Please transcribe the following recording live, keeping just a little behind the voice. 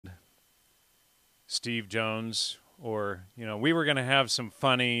Steve Jones, or we were going to have some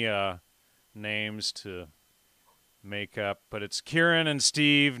funny names to make up, but it's Kieran and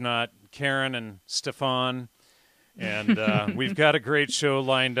Steve, not Karen and Stefan. And we've got a great show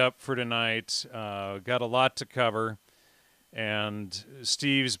lined up for tonight. Got a lot to cover. And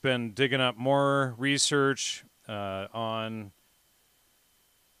Steve's been digging up more research on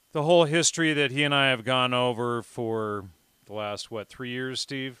the whole history that he and I have gone over for the last, 3 years,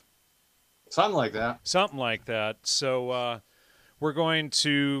 Steve? Something like that. Something like that. So we're going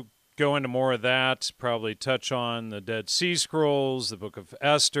to go into more of that, probably touch on the Dead Sea Scrolls, the Book of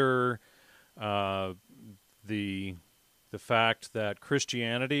Esther, uh, the fact that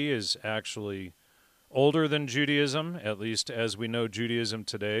Christianity is actually older than Judaism, at least as we know Judaism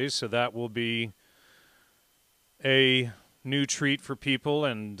today. So that will be a new treat for people.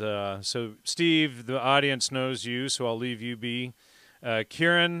 And so, Steve, the audience knows you, so I'll leave you be.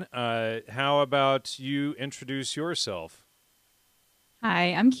 Kieran, how about you introduce yourself?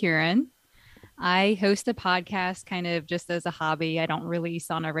 Hi, I'm Kieran. I host a podcast kind of just as a hobby. I don't release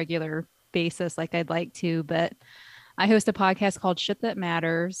on a regular basis like I'd like to, but I host a podcast called Shit That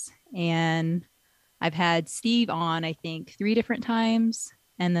Matters. And I've had Steve on, I think, 3 different times.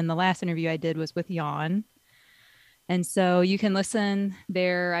 And then the last interview I did was with Jan. And so you can listen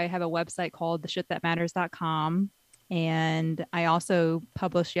there. I have a website called theshitthatmatters.com. And I also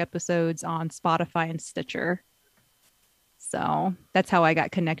publish the episodes on Spotify and Stitcher. So that's how I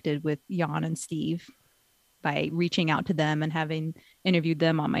got connected with Jan and Steve, by reaching out to them and having interviewed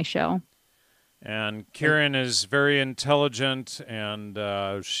them on my show. And Kieran is very intelligent, and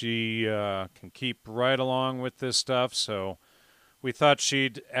she can keep right along with this stuff. So we thought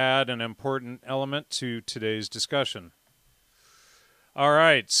she'd add an important element to today's discussion. All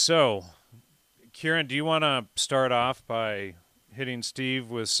right, so Kieran, do you want to start off by hitting Steve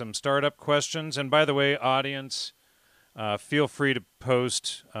with some startup questions? And by the way, audience, feel free to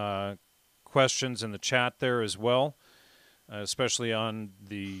post questions in the chat there as well, especially on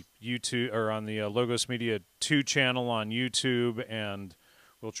the YouTube or on the Logos Media 2 channel on YouTube, and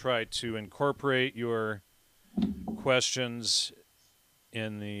we'll try to incorporate your questions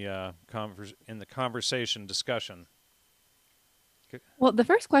in the conversation discussion. Well, the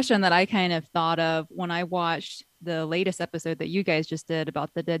first question that I kind of thought of when I watched the latest episode that you guys just did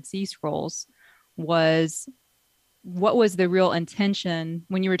about the Dead Sea Scrolls was, what was the real intention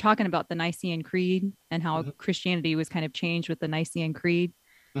when you were talking about the Nicene Creed and how Christianity was kind of changed with the Nicene Creed?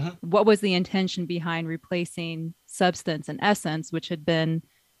 What was the intention behind replacing substance and essence, which had been,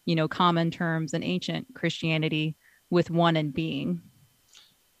 common terms in ancient Christianity, with one and being?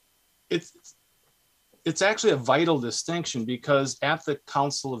 It's actually a vital distinction, because at the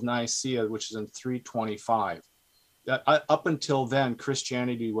Council of Nicaea, which is in 325, up until then,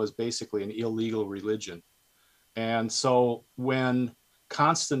 Christianity was basically an illegal religion. And so when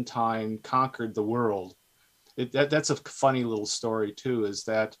Constantine conquered the world, that's a funny little story too, is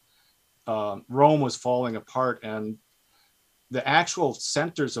that Rome was falling apart, and the actual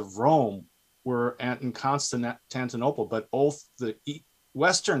centers of Rome were in Constantinople, but both the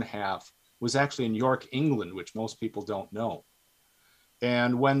western half was actually in York, England, which most people don't know.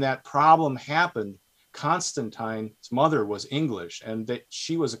 And when that problem happened, Constantine's mother was English, and that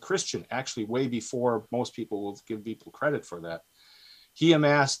she was a Christian, actually way before most people will give people credit for that.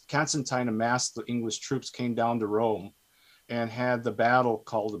 Constantine amassed the English troops, came down to Rome, and had the battle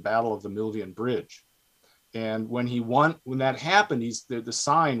called the Battle of the Milvian Bridge. And when he won, when that happened, the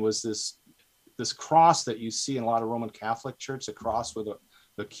sign was this cross that you see in a lot of Roman Catholic church, a cross with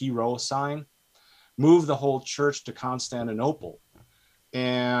the Chi Rho sign, moved the whole church to Constantinople.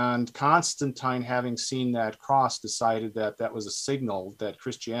 And Constantine, having seen that cross, decided that that was a signal that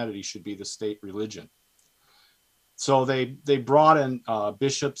Christianity should be the state religion. So they brought in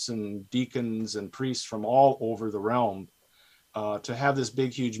bishops and deacons and priests from all over the realm to have this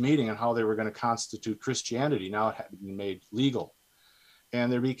big, huge meeting on how they were going to constitute Christianity. Now it had been made legal. And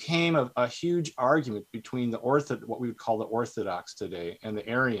there became a huge argument between what we would call the Orthodox today and the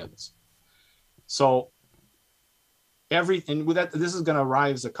Arians. So everything with that, this is going to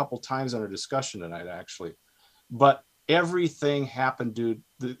rise a couple times in our discussion tonight, actually. But everything happened, dude.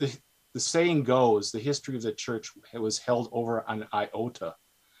 The saying goes, the history of the church was held over an iota,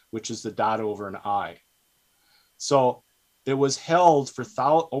 which is the dot over an I. So it was held for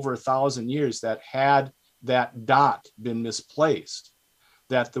over 1,000 years, that had that dot been misplaced,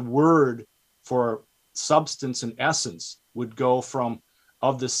 that the word for substance and essence would go from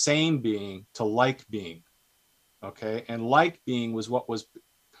of the same being to like being. Okay. And like being was what was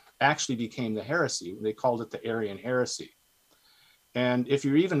actually became the heresy. They called it the Arian heresy. And if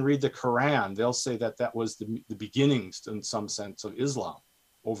you even read the Quran, they'll say that that was the beginnings, in some sense, of Islam,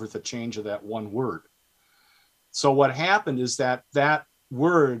 over the change of that one word. So what happened is that that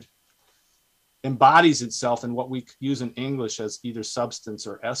word embodies itself in what we use in English as either substance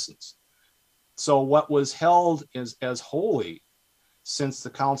or essence. So what was held as holy since the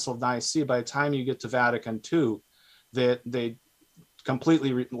Council of Nicaea, by the time you get to Vatican II, that they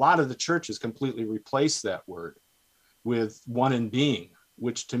completely, a lot of the churches completely replaced that word with one in being,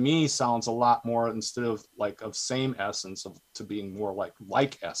 which to me sounds a lot more, instead of like of same essence, to being more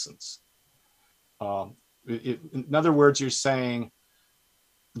like essence. In other words, you're saying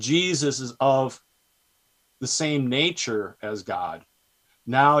Jesus is of the same nature as God.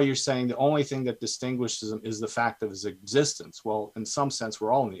 Now you're saying the only thing that distinguishes him is the fact of his existence. Well, in some sense,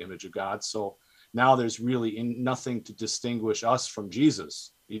 we're all in the image of God. So now there's really nothing to distinguish us from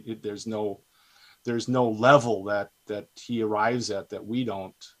Jesus. There's no level that he arrives at that we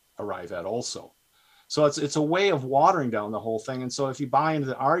don't arrive at also. So it's a way of watering down the whole thing. And so if you buy into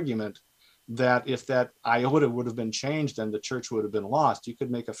the argument that if that iota would have been changed, then the church would have been lost, you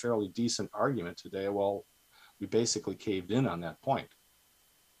could make a fairly decent argument today. Well, we basically caved in on that point.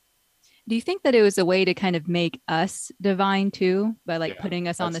 Do you think that it was a way to kind of make us divine too, by putting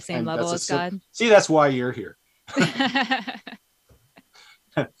us on the same level as God? See, that's why you're here.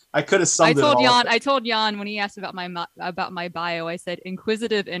 I could have summed it all up. I told Jan when he asked about my bio, I said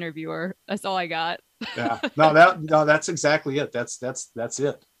inquisitive interviewer. That's all I got. Yeah, no, that's exactly it. That's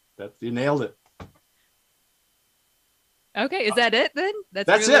it. You nailed it. Okay, is that it then?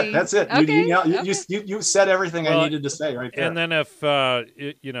 That's really it. That's it. Okay. You said everything I needed to say right there. And then if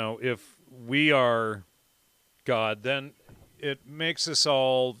we are God, then it makes us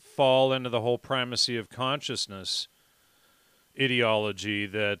all fall into the whole primacy of consciousness ideology,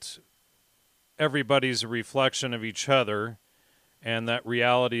 that everybody's a reflection of each other, and that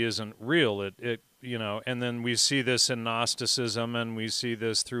reality isn't real. And then we see this in Gnosticism, and we see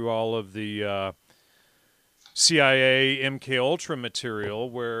this through all of the CIA MK Ultra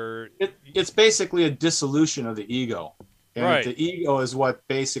material, where it's basically a dissolution of the ego, and right. The ego is what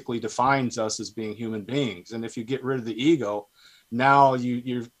basically defines us as being human beings. And if you get rid of the ego, now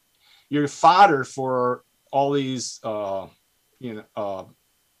you're fodder for all these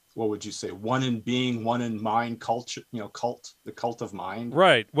what would you say, one in being, one in mind culture, the cult of mind.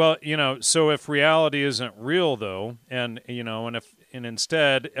 Right. Well, so if reality isn't real though, and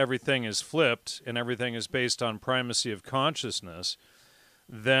instead everything is flipped and everything is based on primacy of consciousness,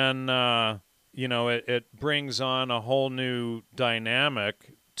 then it brings on a whole new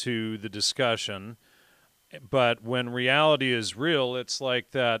dynamic to the discussion. But when reality is real, it's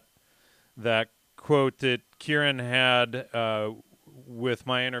like that quote that Kieran had with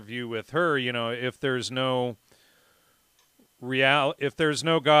my interview with her. If there's no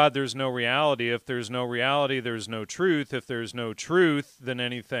God, there's no reality. If there's no reality, there's no truth. If there's no truth, then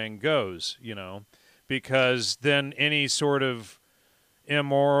anything goes, because then any sort of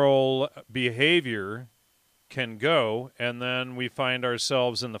immoral behavior can go, and then we find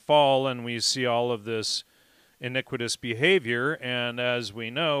ourselves in the fall, and we see all of this iniquitous behavior, and as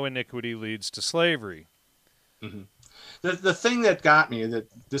we know, iniquity leads to slavery. Mm-hmm. The thing that got me,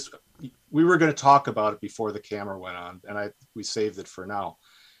 we were going to talk about it before the camera went on, and we saved it for now,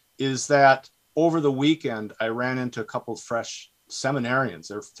 is that over the weekend I ran into a couple of fresh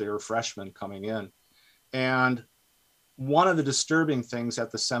seminarians. They were freshmen coming in, and one of the disturbing things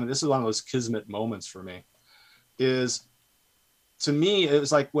at the seminar, this is one of those kismet moments for me, is, to me, it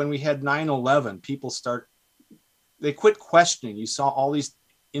was like when we had 9/11, they quit questioning. You saw all these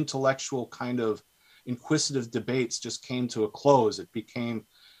intellectual kind of inquisitive debates just came to a close. It became,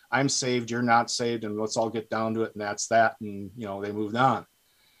 I'm saved, you're not saved, and let's all get down to it, and that's that. And, they moved on.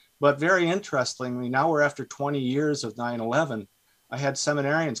 But very interestingly, now we're after 20 years of 9/11, I had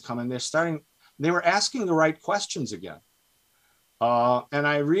seminarians come in, they were asking the right questions again. And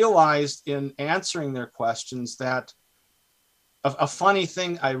I realized in answering their questions that the funny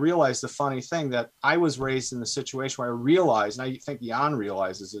thing that I was raised in the situation where I realized, and I think Jan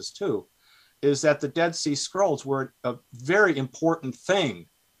realizes this too, is that the Dead Sea Scrolls were a very important thing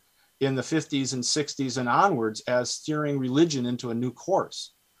in the 50s and 60s and onwards as steering religion into a new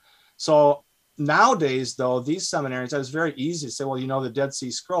course. So nowadays, though, these seminaries, it was very easy to say, well, the Dead Sea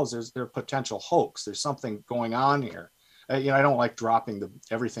Scrolls, they're a potential hoax. There's something going on here. I don't like dropping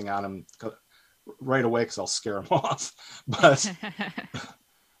everything on them right away because I'll scare them off. But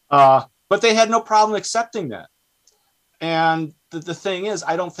they had no problem accepting that. And the thing is,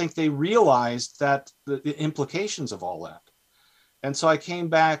 I don't think they realized that the implications of all that. And so I came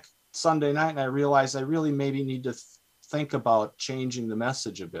back Sunday night and I realized I really maybe need to think about changing the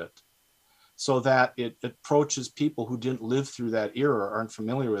message a bit so that it approaches people who didn't live through that era or aren't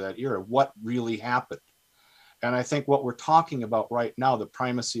familiar with that era, what really happened. And I think what we're talking about right now, the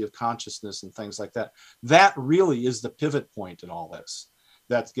primacy of consciousness and things like that, that really is the pivot point in all this.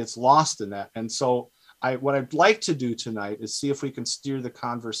 That gets lost in that. And so what I'd like to do tonight is see if we can steer the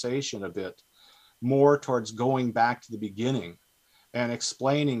conversation a bit more towards going back to the beginning and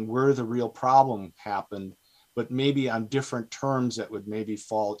explaining where the real problem happened, but maybe on different terms that would maybe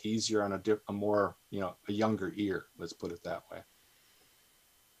fall easier on a more, a younger ear. Let's put it that way.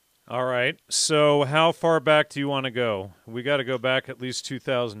 All right. So how far back do you want to go? We got to go back at least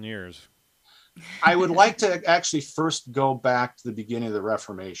 2,000 years. I would like to actually first go back to the beginning of the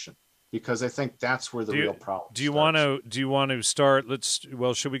Reformation, because I think that's where the real problem Do you want to start?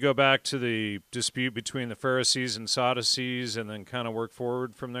 Should we go back to the dispute between the Pharisees and Sadducees and then kind of work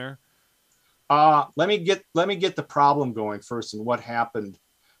forward from there? Let me get the problem going first and what happened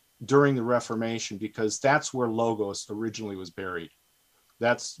during the Reformation, because that's where Logos originally was buried.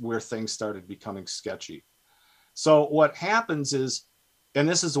 That's where things started becoming sketchy. So what happens is, and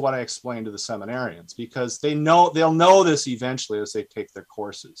this is what I explained to the seminarians, because they'll know this eventually as they take their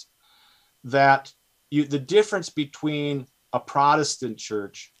courses, that the difference between a Protestant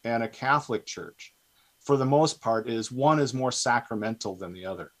church and a Catholic church, for the most part, is one is more sacramental than the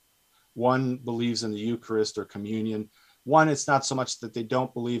other. One believes in the Eucharist or communion. One, it's not so much that they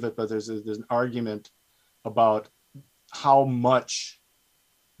don't believe it, but there's an argument about how much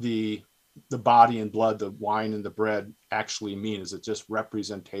the body and blood, the wine and the bread actually mean. Is it just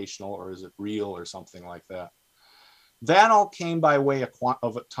representational, or is it real, or something like that? That all came by way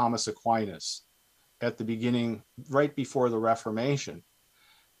of Thomas Aquinas at the beginning, right before the Reformation.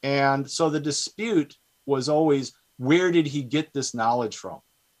 And so the dispute was always, where did he get this knowledge from?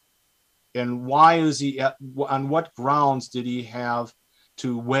 And why is he, on what grounds did he have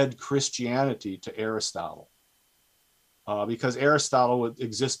to wed Christianity to Aristotle? Because Aristotle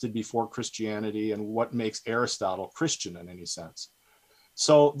existed before Christianity, and what makes Aristotle Christian in any sense?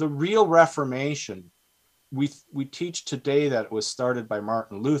 So the real Reformation, we teach today that it was started by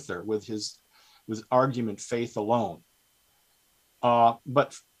Martin Luther with his argument, faith alone.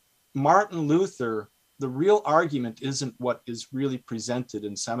 But Martin Luther, the real argument isn't what is really presented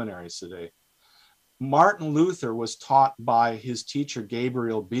in seminaries today. Martin Luther was taught by his teacher,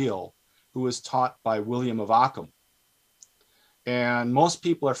 Gabriel Biel, who was taught by William of Ockham. And most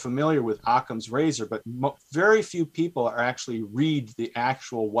people are familiar with Occam's razor, but very few people are actually read the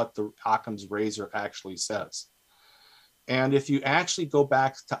actual what the Occam's razor actually says. And if you actually go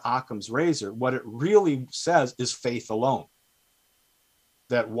back to Occam's razor, what it really says is faith alone.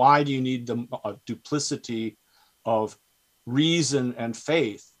 That why do you need the duplicity of reason and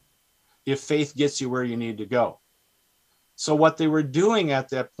faith if faith gets you where you need to go? So what they were doing at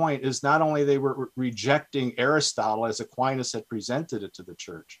that point is not only they were rejecting Aristotle as Aquinas had presented it to the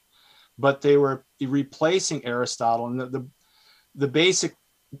church, but they were replacing Aristotle. And the basic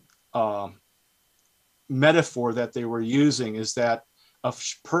metaphor that they were using is that a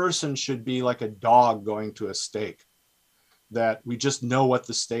person should be like a dog going to a stake, that we just know what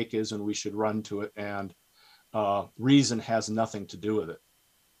the stake is and we should run to it, and reason has nothing to do with it.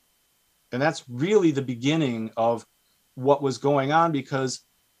 And that's really the beginning of what was going on, because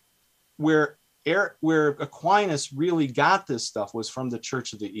where Aquinas really got this stuff was from the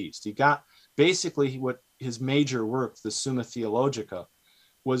Church of the East. He got basically what his major work, the Summa Theologica,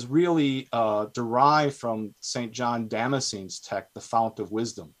 was really derived from St. John Damascene's text, the Fount of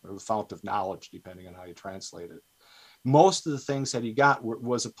Wisdom, or the Fount of Knowledge, depending on how you translate it. Most of the things that he got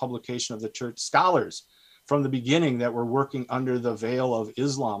was a publication of the church scholars from the beginning that were working under the veil of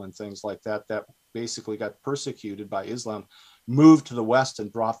Islam and things like that, that basically got persecuted by Islam, moved to the West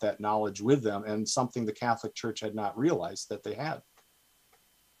and brought that knowledge with them, and something the Catholic Church had not realized that they had.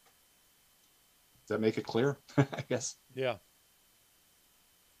 Does that make it clear? I guess. Yeah.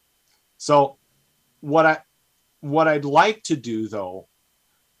 So what I'd like to do, though,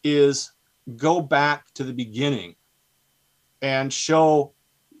 is go back to the beginning and show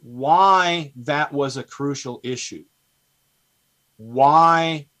why that was a crucial issue,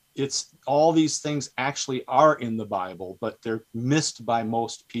 why it's all these things actually are in the Bible, but they're missed by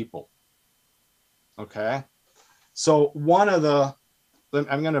most people. Okay. So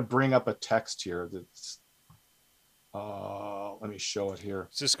I'm going to bring up a text here that's, let me show it here.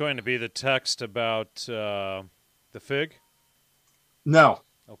 Is this going to be the text about the fig? No.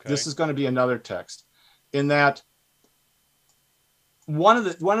 Okay. This is going to be another text, in that one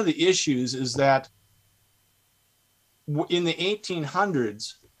of the issues is that in the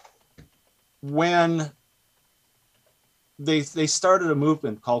 1800s, when they started a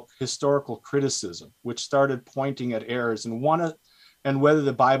movement called historical criticism, which started pointing at errors and whether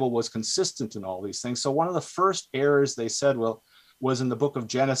the Bible was consistent in all these things. So one of the first errors they said, well, was in the book of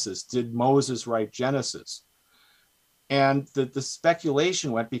Genesis. Did Moses write Genesis? And the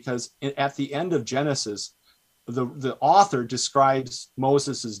speculation went because at the end of Genesis, the author describes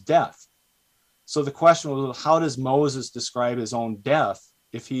Moses's death. So the question was, how does Moses describe his own death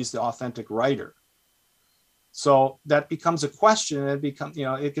if he's the authentic writer? So that becomes a question, and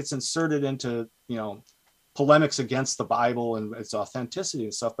it gets inserted into, polemics against the Bible and its authenticity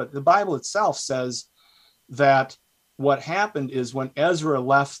and stuff. But the Bible itself says that what happened is when Ezra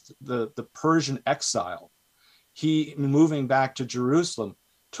left the Persian exile, he, moving back to Jerusalem,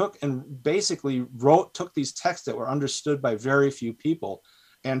 took these texts that were understood by very few people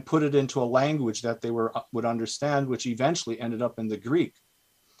and put it into a language that they would understand, which eventually ended up in the Greek.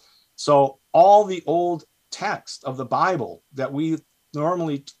 So all the old text of the Bible that we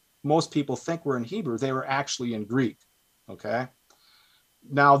normally, most people think were in Hebrew, they were actually in Greek. Okay.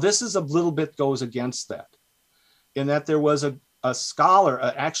 Now this is a little bit goes against that, in that there was a scholar,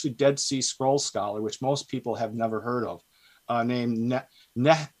 actually Dead Sea Scrolls scholar, which most people have never heard of, named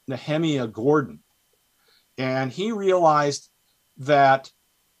Nehemiah Gordon. And he realized that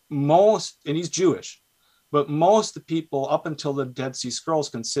and he's Jewish, but most of the people up until the Dead Sea Scrolls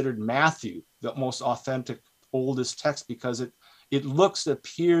considered Matthew the most authentic, oldest text because it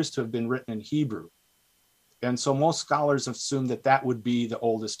appears to have been written in Hebrew. And so most scholars assume that would be the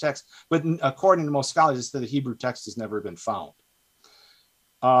oldest text. But according to most scholars, it's that the Hebrew text has never been found.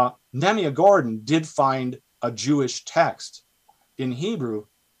 Nehemiah Gordon did find a Jewish text in Hebrew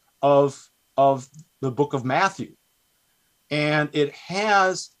of the book of Matthew. And it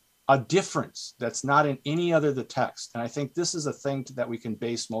has a difference that's not in any other the text. And I think this is a thing that we can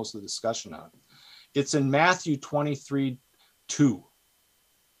base most of the discussion on. It's in Matthew 23:2.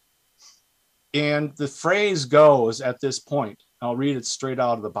 And the phrase goes at this point, I'll read it straight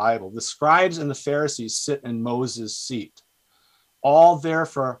out of the Bible. The scribes and the Pharisees sit in Moses' seat. All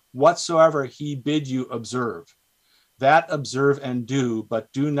therefore, whatsoever he bid you observe, that observe and do,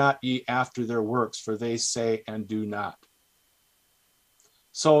 but do not ye after their works, for they say and do not.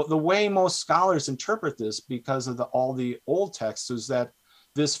 So the way most scholars interpret this, because of all the old texts, is that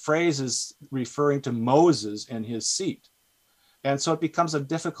this phrase is referring to Moses and his seat. And so it becomes a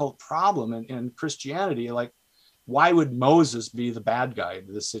difficult problem in Christianity. Like, why would Moses be the bad guy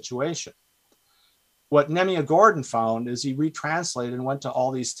in this situation? What Nehemiah Gordon found is he retranslated and went to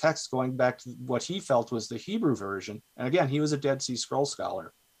all these texts going back to what he felt was the Hebrew version. And again, he was a Dead Sea Scrolls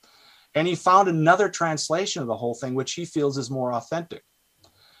scholar. And he found another translation of the whole thing, which he feels is more authentic.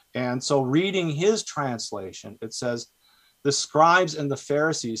 And so reading his translation, it says, the scribes and the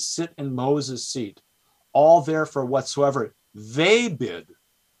Pharisees sit in Moses' seat, all therefore whatsoever they bid,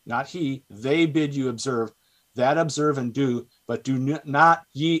 not he, they bid you observe, that observe and do, but do not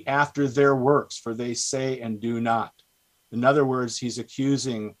ye after their works, for they say and do not. In other words, he's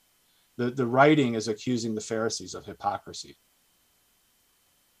accusing, the writing is accusing the Pharisees of hypocrisy.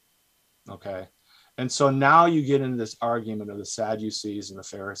 Okay. And so now you get into this argument of the Sadducees and the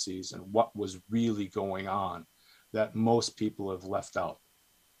Pharisees and what was really going on that most people have left out.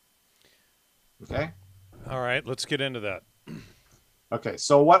 Okay. All right, let's get into that. Okay,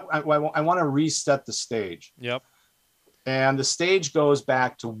 so what I want to reset the stage. Yep. And the stage goes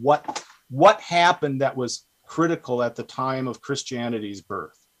back to what happened that was critical at the time of Christianity's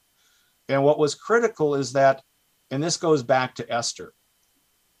birth. And what was critical is that, and this goes back to Esther.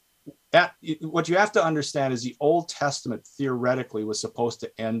 What you have to understand is the Old Testament theoretically was supposed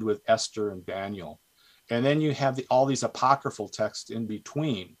to end with Esther and Daniel. And then you have all these apocryphal texts in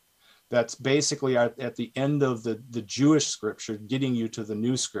between. That's basically at the end of the Jewish scripture, getting you to the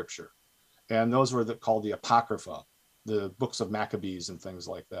new scripture. And those were called the Apocrypha, the books of Maccabees and things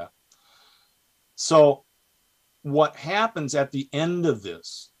like that. So what happens at the end of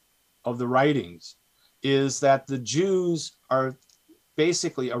the writings, is that the Jews are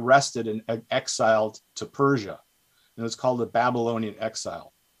basically arrested and exiled to Persia. And it's called the Babylonian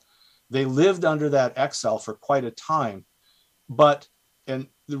exile. They lived under that exile for quite a time, and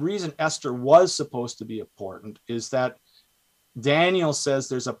the reason Esther was supposed to be important is that Daniel says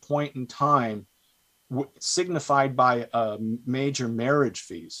there's a point in time signified by a major marriage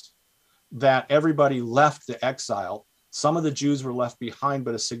feast that everybody left the exile. Some of the Jews were left behind,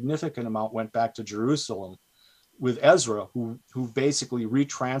 but a significant amount went back to Jerusalem with Ezra, who basically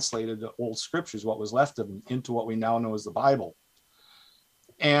retranslated the old scriptures, what was left of them, into what we now know as the Bible,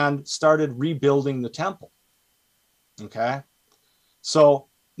 and started rebuilding the temple. Okay. So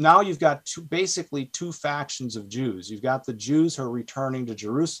now you've got basically two factions of Jews. You've got the Jews who are returning to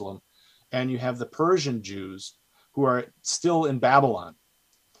Jerusalem, and you have the Persian Jews who are still in Babylon.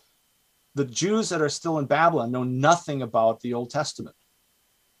 The Jews that are still in Babylon know nothing about the Old Testament.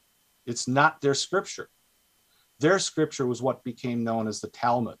 It's not their scripture. Their scripture was what became known as the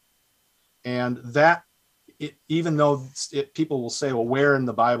Talmud. And that, even though people will say, well, where in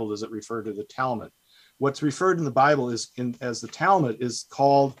the Bible does it refer to the Talmud? What's referred in the Bible as the Talmud is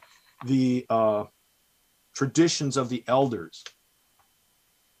called the traditions of the elders.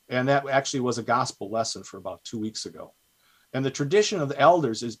 And that actually was a gospel lesson for about 2 weeks ago. And the tradition of the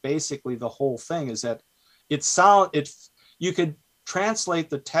elders is basically the whole thing, is that you could translate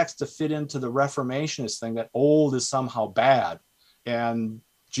the text to fit into the Reformationist thing that old is somehow bad and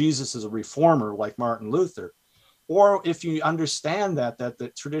Jesus is a reformer like Martin Luther. Or if you understand that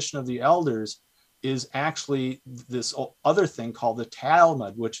the tradition of the elders is actually this other thing called the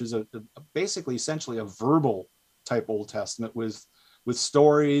Talmud, which is basically essentially a verbal type Old Testament with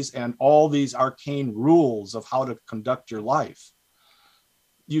stories and all these arcane rules of how to conduct your life.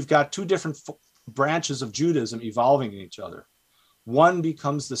 You've got two different branches of Judaism evolving in each other. One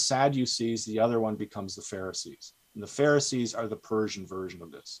becomes the Sadducees, the other one becomes the Pharisees. And the Pharisees are the Persian version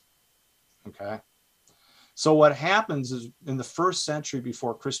of this. Okay. So what happens is in the first century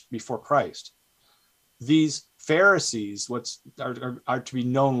before Christ, these Pharisees, are to be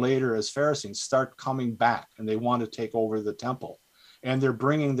known later as Pharisees, start coming back, and they want to take over the temple, and they're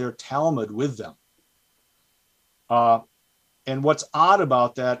bringing their Talmud with them. And what's odd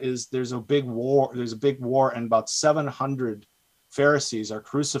about that is there's a big war, and about 700 Pharisees are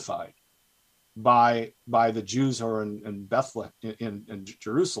crucified by the Jews who are in Bethlehem, in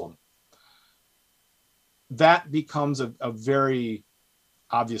Jerusalem. That becomes a very,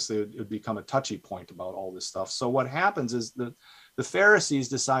 obviously it would become a touchy point about all this stuff. So what happens is the Pharisees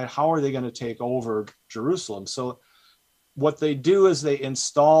decide, how are they going to take over Jerusalem? So what they do is they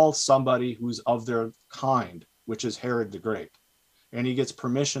install somebody who's of their kind, which is Herod the Great, and he gets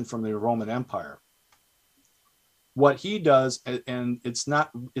permission from the Roman Empire. What he does, and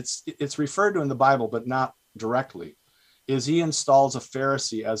it's referred to in the Bible, but not directly, is he installs a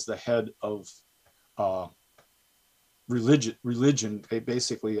Pharisee as the head of religion,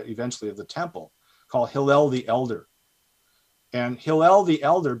 basically, eventually of the temple, called Hillel the Elder. And Hillel the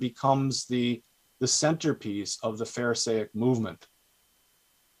Elder becomes the centerpiece of the Pharisaic movement.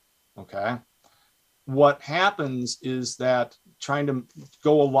 Okay. What happens is that, trying to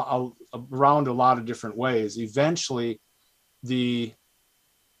go around a lot of different ways, eventually we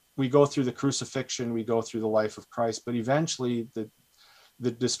go through the crucifixion, we go through the life of Christ, but eventually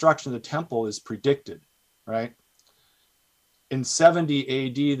the destruction of the temple is predicted, right? In 70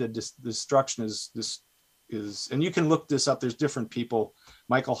 AD, the destruction is, and you can look this up. There's different people,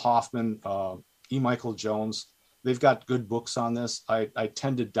 Michael Hoffman, E. Michael Jones. They've got good books on this. I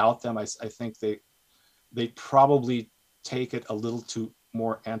tend to doubt them. I think they probably take it a little too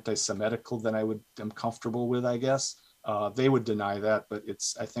more anti-Semitical than am comfortable with, I guess. They would deny that, but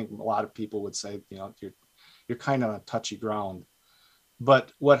I think a lot of people would say, you're kind of on touchy ground.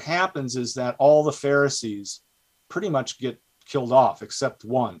 But what happens is that all the Pharisees pretty much get killed off except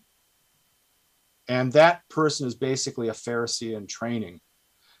one. And that person is basically a Pharisee in training.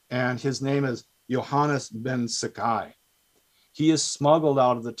 And his name is Johannes ben Zakkai. He is smuggled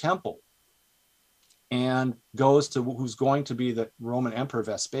out of the temple and goes to who's going to be the Roman Emperor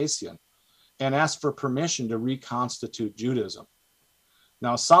Vespasian and asks for permission to reconstitute Judaism.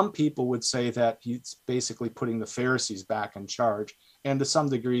 Now, some people would say that he's basically putting the Pharisees back in charge, and to some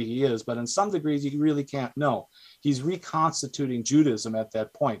degree he is, but in some degrees you really can't know. He's reconstituting Judaism at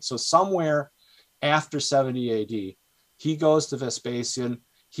that point. So somewhere after 70 AD, he goes to Vespasian.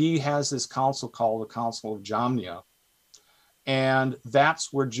 He has this council called the Council of Jamnia, and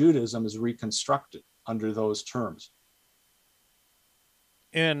that's where Judaism is reconstructed under those terms.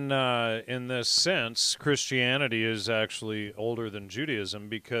 In this sense, Christianity is actually older than Judaism,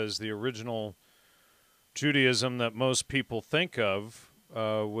 because the original Judaism that most people think of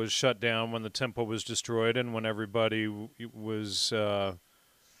was shut down when the temple was destroyed and when everybody was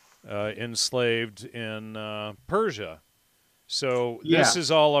enslaved in Persia. So this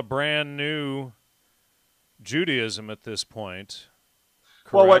is all a brand new Judaism at this point.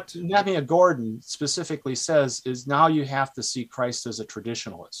 Correct? Well, what Nehemiah Gordon specifically says is now you have to see Christ as a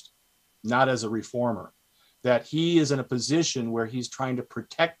traditionalist, not as a reformer. That he is in a position where he's trying to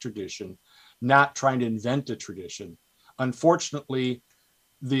protect tradition, not trying to invent a tradition. Unfortunately,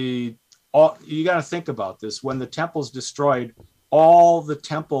 you got to think about this. When the temple's destroyed, all the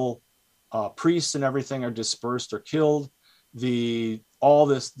temple priests and everything are dispersed or killed. The all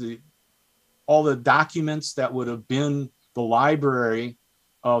the documents that would have been the library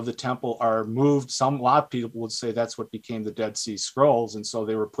of the temple are moved. A lot of people would say that's what became the Dead Sea Scrolls, and so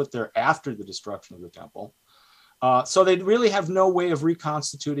they were put there after the destruction of the temple. So they really have no way of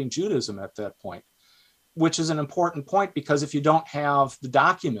reconstituting Judaism at that point, which is an important point, because if you don't have the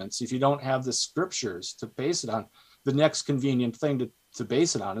documents, if you don't have the scriptures to base it on, the next convenient thing to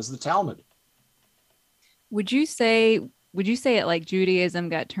base it on is the Talmud. Would you say it like Judaism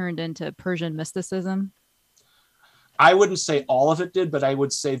got turned into Persian mysticism? I wouldn't say all of it did, but I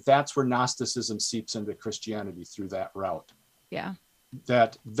would say that's where Gnosticism seeps into Christianity through that route. Yeah.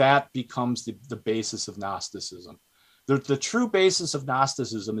 That becomes the basis of Gnosticism. The true basis of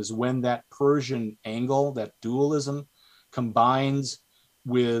Gnosticism is when that Persian angle, that dualism, combines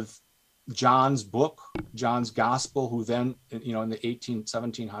with John's book, John's gospel, who then, in the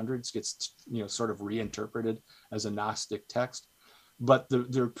 1700s gets, sort of reinterpreted as a Gnostic text. But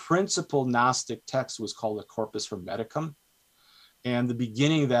their principal Gnostic text was called the Corpus Hermeticum. And the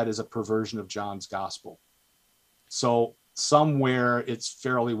beginning of that is a perversion of John's gospel. So somewhere it's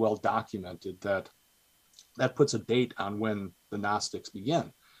fairly well documented that puts a date on when the Gnostics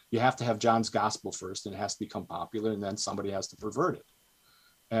begin. You have to have John's gospel first, and it has to become popular, and then somebody has to pervert it.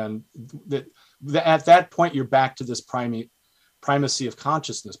 And at that point, you're back to this primacy of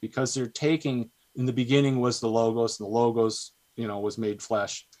consciousness, because they're taking, in the beginning was the Logos, and the Logos, was made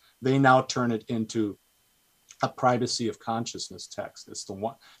flesh. They now turn it into a primacy of consciousness text. It's the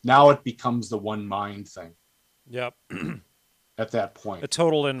one. Now it becomes the one mind thing. Yep. At that point, a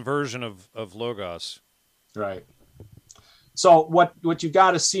total inversion of Logos. Right. So what you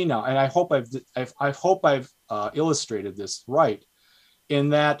got to see now, and I hope I've illustrated this right, in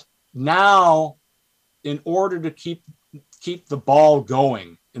that now, in order to keep the ball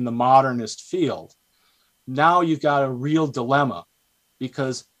going in the modernist field, now you've got a real dilemma,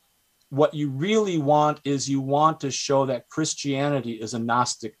 because what you really want is you want to show that Christianity is a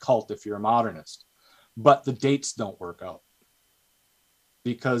Gnostic cult if you're a modernist, but the dates don't work out,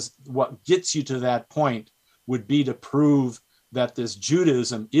 because what gets you to that point would be to prove that this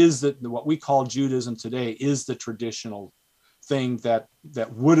Judaism is what we call Judaism today is the traditional thing that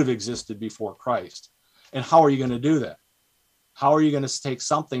would have existed before Christ. And how are you going to do that? How are you going to take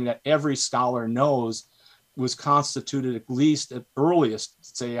something that every scholar knows was constituted at least at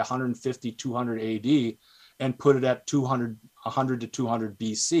earliest, say 150, 200 AD, and put it at 100 to 200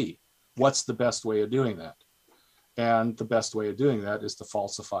 BC? What's the best way of doing that? And the best way of doing that is to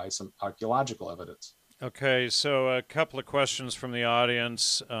falsify some archaeological evidence. Okay, so a couple of questions from the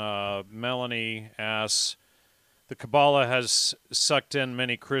audience. Melanie asks, the Kabbalah has sucked in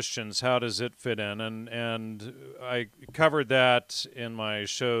many Christians. How does it fit in? And I covered that in my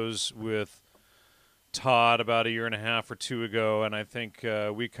shows with Todd about 1.5 years or 2 ago, and I think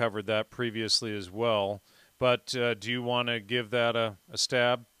we covered that previously as well. But do you want to give that a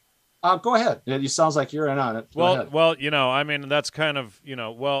stab? Go ahead. It sounds like you're in on it. Well, that's kind of,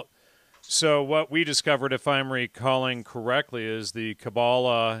 so what we discovered, if I'm recalling correctly, is the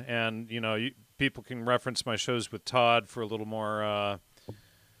Kabbalah, and, people can reference my shows with Todd for a little more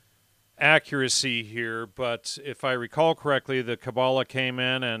accuracy here, but if I recall correctly, the Kabbalah came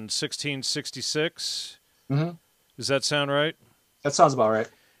in 1666. Mm-hmm. Does that sound right? That sounds about right.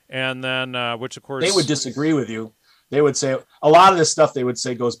 And then, which of course... They would disagree with you. They would say a lot of this stuff they would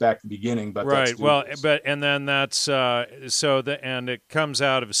say goes back to the beginning, but right. Well, and then that's and it comes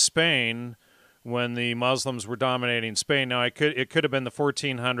out of Spain when the Muslims were dominating Spain. Now it could have been the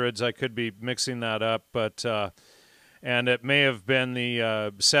 1400s. I could be mixing that up, but and it may have been the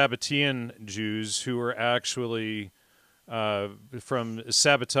Sabbatean Jews who were actually from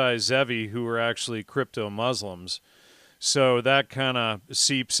Sabbatai Zevi, who were actually crypto Muslims. So that kind of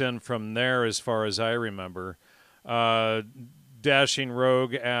seeps in from there, as far as I remember. Dashing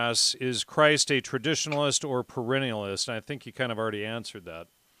Rogue asks, is Christ a traditionalist or perennialist? And I think you kind of already answered that.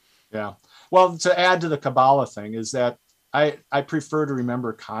 Yeah. Well, to add to the Kabbalah thing is that I prefer to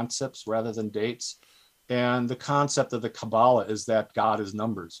remember concepts rather than dates. And the concept of the Kabbalah is that God is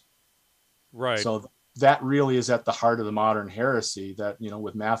numbers. Right. So that really is at the heart of the modern heresy that,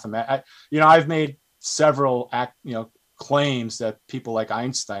 with mathematics, I've made several, claims that people like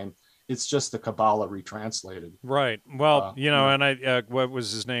Einstein, it's just the Kabbalah retranslated. Right. Well, and I, what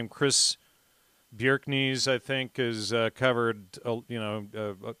was his name? Chris Bjerknes, I think, is covered,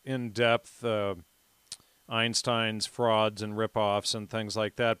 in depth Einstein's frauds and ripoffs and things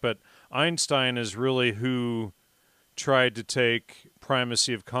like that. But Einstein is really who tried to take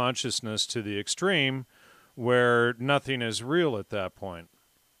primacy of consciousness to the extreme, where nothing is real at that point.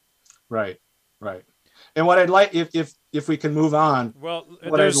 Right. Right. And what I'd like, if we can move on, Well,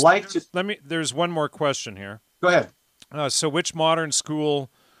 what I'd like to there's one more question here. go ahead. So which modern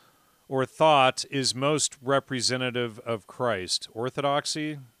school or thought is most representative of Christ?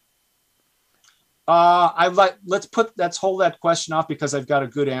 Orthodoxy? Let's hold that question off because I've got a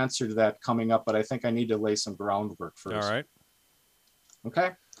good answer to that coming up, but I think I need to lay some groundwork first. All right.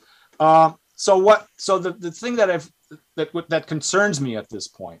 Okay. So the thing that concerns me at this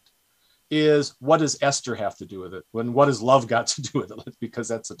point is, what does Esther have to do with it? What does love got to do with it? Because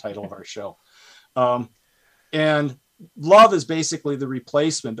that's the title of our show. And love is basically the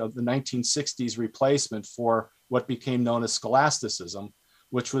replacement of the 1960s replacement for what became known as scholasticism,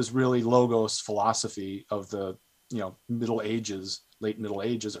 which was really logos philosophy of the Middle Ages, late Middle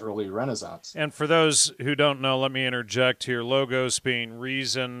Ages, early Renaissance. And for those who don't know, let me interject here. Logos being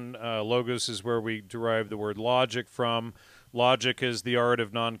reason. Logos is where we derive the word logic from. Logic is the art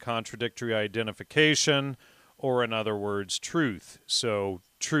of non-contradictory identification, or in other words, truth. So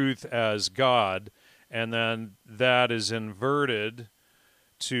truth as God, and then that is inverted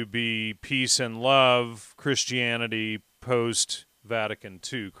to be peace and love, Christianity post-Vatican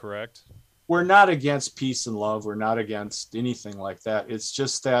II, correct? We're not against peace and love. We're not against anything like that. It's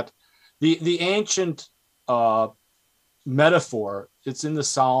just that the ancient metaphor, it's in the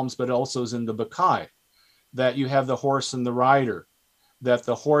Psalms, but also is in the Bacchae, that you have the horse and the rider, that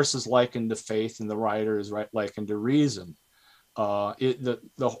the horse is likened to faith and the rider is likened to reason. The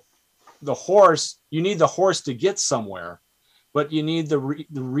horse, you need the horse to get somewhere, but you need the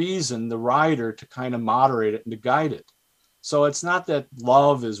reason, the rider, to kind of moderate it and to guide it. So it's not that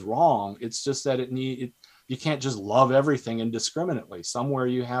love is wrong. It's just that you can't just love everything indiscriminately. Somewhere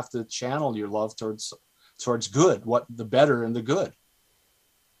you have to channel your love towards good, what the better and the good.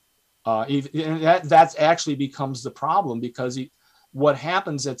 That actually becomes the problem, because what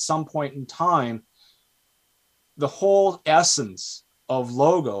happens at some point in time, the whole essence of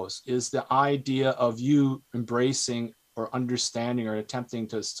logos is the idea of you embracing or understanding or attempting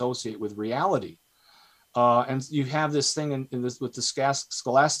to associate with reality. And you have this thing with the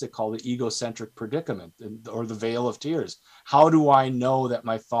scholastic called the egocentric predicament, or the veil of tears. How do I know that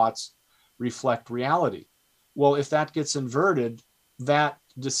my thoughts reflect reality? Well, if that gets inverted, that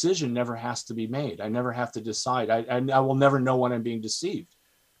decision never has to be made. I never have to decide. I will never know when I'm being deceived.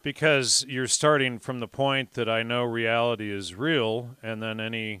 Because you're starting from the point that I know reality is real, and then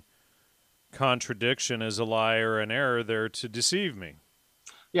any contradiction is a lie or an error there to deceive me.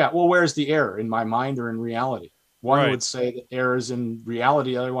 Yeah, well, where's the error, in my mind or in reality? One would say that error is in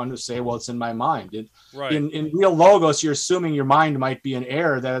reality. The other one would say, well, it's in my mind. In real logos, you're assuming your mind might be an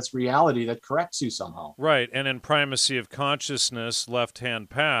error, that it's reality that corrects you somehow. Right, and in primacy of consciousness, left-hand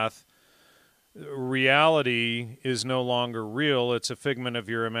path, reality is no longer real. It's a figment of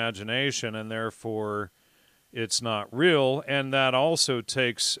your imagination, and therefore it's not real. And that also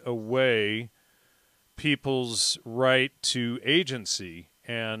takes away people's right to agency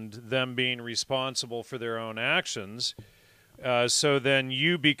and them being responsible for their own actions. So then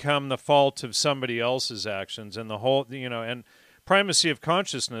you become the fault of somebody else's actions, and the whole, and primacy of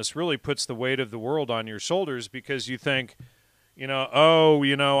consciousness really puts the weight of the world on your shoulders, because you think,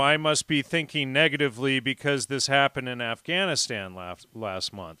 I must be thinking negatively because this happened in Afghanistan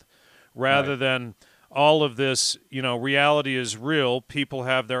last month, rather than all of this, reality is real. People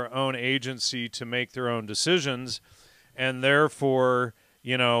have their own agency to make their own decisions, and therefore,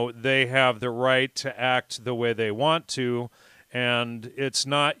 they have the right to act the way they want to, and it's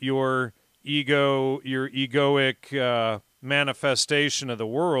not your egoic manifestation of the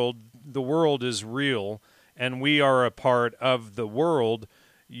world. The world is real, and we are a part of the world.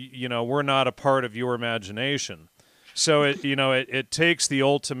 We're not a part of your imagination. So it takes the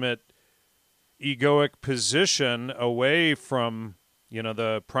ultimate egoic position away from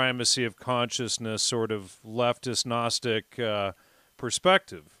the primacy of consciousness sort of leftist Gnostic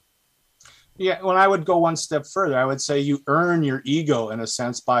perspective. Yeah, when I would go one step further, I would say you earn your ego in a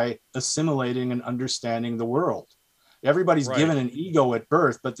sense by assimilating and understanding the world. Everybody's given an ego at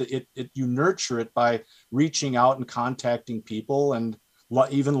birth, but you nurture it by reaching out and contacting people and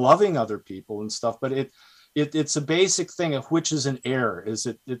even loving other people and stuff. But it's a basic thing of which is an error. Is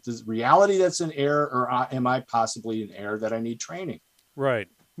it reality that's an error, or am I possibly an error that I need training? Right.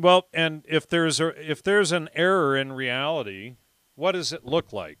 Well, and if there's an error in reality, what does it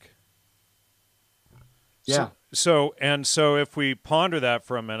look like? Yeah. So if we ponder that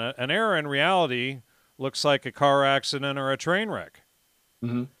for a minute, an error in reality looks like a car accident or a train wreck.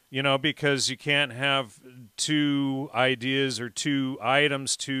 Mm-hmm. Because you can't have two ideas or two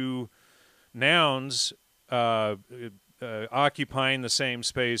items, two nouns occupying the same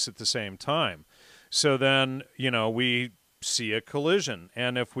space at the same time. So then, we see a collision.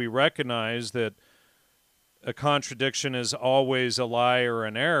 And if we recognize that a contradiction is always a lie or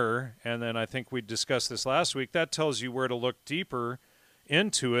an error, and then I think we discussed this last week, that tells you where to look deeper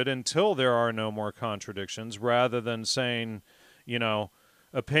into it until there are no more contradictions, rather than saying,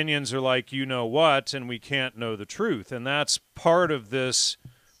 opinions are like what, and we can't know the truth. And that's part of this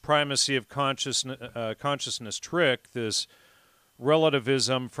primacy of consciousness trick, this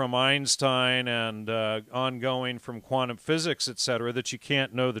relativism from Einstein and ongoing from quantum physics, etc., that you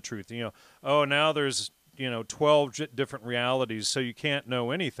can't know the truth. Now there's 12 different realities, so you can't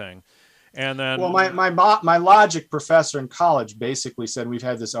know anything. And then, well, my logic professor in college basically said, we've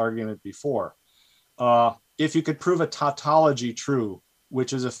had this argument before. If you could prove a tautology true,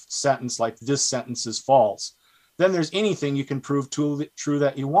 which is a sentence like this sentence is false, then there's anything you can prove true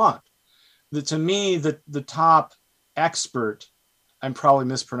that you want. To me, the top expert, I'm probably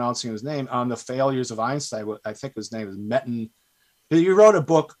mispronouncing his name, on the failures of Einstein, I think his name is Metten. He wrote a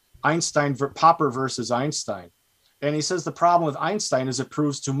book, Popper versus Einstein. And he says the problem with Einstein is it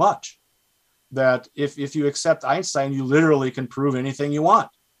proves too much. That if you accept Einstein, you literally can prove anything you want.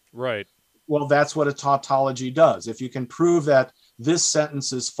 Right. Well, that's what a tautology does. If you can prove that this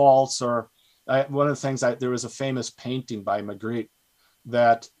sentence is false, or one of the things, there was a famous painting by Magritte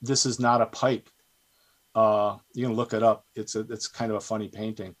that this is not a pipe. You can look it up. It's kind of a funny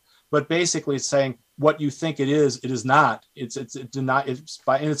painting, but basically it's saying what you think it is not. It's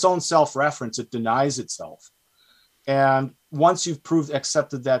by in its own self-reference, it denies itself. And once you've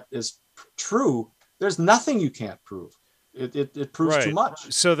accepted that is true, there's nothing you can't prove. It proves right. too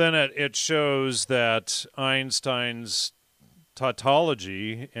much. So then it shows that Einstein's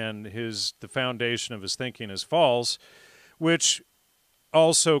tautology and the foundation of his thinking is false, which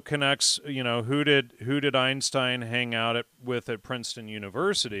also connects, who did Einstein hang out with at Princeton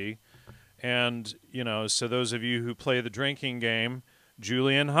University? And, so those of you who play the drinking game,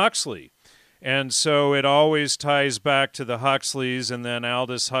 Julian Huxley. And so it always ties back to the Huxleys, and then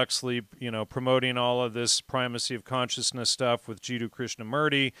Aldous Huxley, promoting all of this primacy of consciousness stuff with Jiddu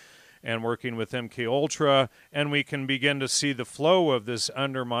Krishnamurti and working with MK Ultra, and we can begin to see the flow of this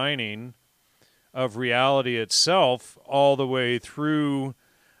undermining of reality itself all the way through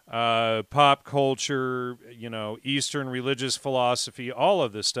pop culture, Eastern religious philosophy, all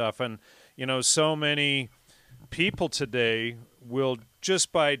of this stuff. And, so many people today will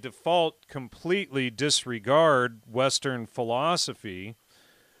just by default completely disregard Western philosophy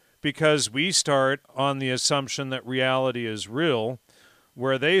because we start on the assumption that reality is real,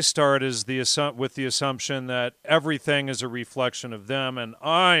 where they start is with the assumption that everything is a reflection of them and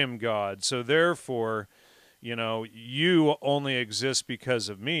I am God. So therefore, you only exist because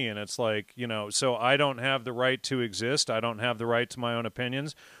of me. And it's like, so I don't have the right to exist. I don't have the right to my own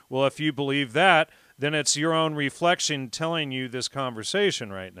opinions. Well, if you believe that, then it's your own reflection telling you this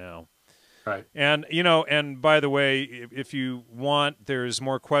conversation right now. Right. And, and by the way, if you want, there's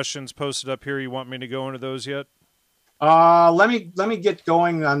more questions posted up here. You want me to go into those yet? Let me get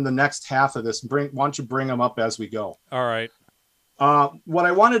going on the next half of this. Why don't you bring them up as we go? All right. What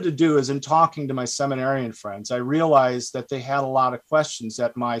I wanted to do is, in talking to my seminarian friends, I realized that they had a lot of questions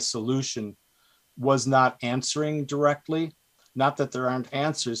that my solution was not answering directly. Not that there aren't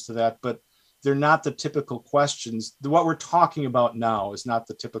answers to that, but they're not the typical questions. What we're talking about now is not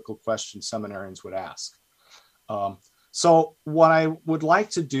the typical question seminarians would ask. So what I would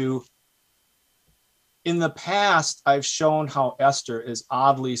like to do, in the past, I've shown how Esther is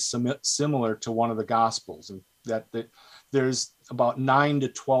oddly similar to one of the Gospels, and that there's about 9 to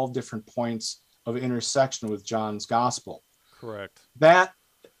 12 different points of intersection with John's Gospel. Correct. That,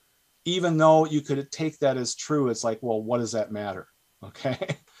 even though you could take that as true, it's like, well, what does that matter? Okay.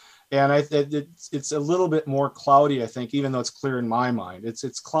 And it's a little bit more cloudy, I think, even though it's clear in my mind.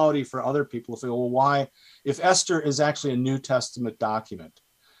 It's cloudy for other people to feel, well, why? If Esther is actually a New Testament document,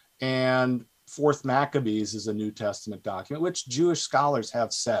 and Fourth Maccabees is a New Testament document, which Jewish scholars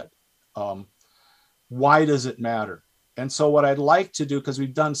have said, why does it matter? And so what I'd like to do, because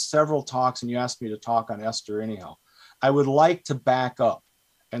we've done several talks, and you asked me to talk on Esther anyhow, I would like to back up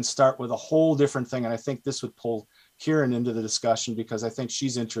and start with a whole different thing. And I think this would pull Kieran into the discussion because I think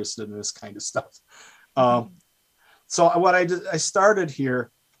she's interested in this kind of stuff. So what I did, I started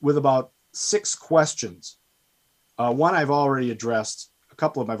here with about 6 questions. One I've already addressed, a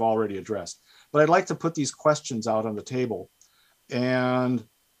couple of them I've already addressed, but I'd like to put these questions out on the table and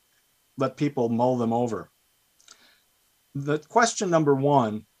let people mull them over. The question number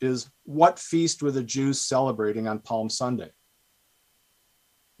 1 is, what feast were the Jews celebrating on Palm Sunday?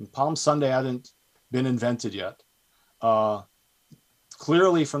 And Palm Sunday hadn't been invented yet.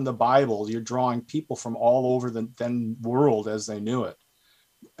 clearly from the Bible, you're drawing people from all over the then world as they knew it,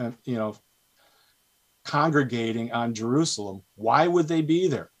 and congregating on Jerusalem. Why would they be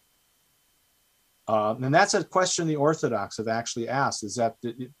there? And that's a question the Orthodox have actually asked. Is that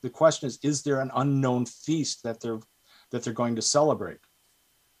the question is there an unknown feast that they're going to celebrate?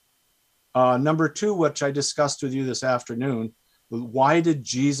 Number two, which I discussed with you this afternoon, why did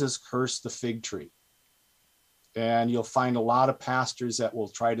Jesus curse the fig tree? And you'll find a lot of pastors that will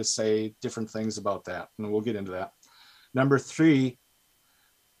try to say different things about that, and we'll get into that. Number three,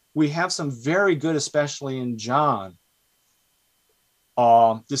 we have some very good, especially in John,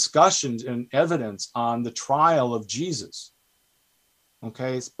 discussions and evidence on the trial of Jesus.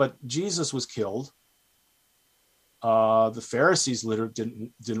 Okay, but Jesus was killed. The Pharisees literally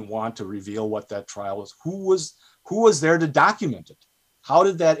didn't want to reveal what that trial was. Who was there to document it? How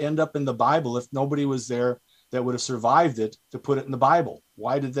did that end up in the Bible if nobody was there that would have survived it to put it in the Bible?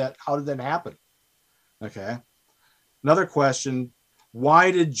 How did that happen? Okay. Another question,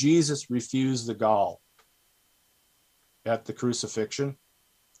 why did Jesus refuse the gall at the crucifixion?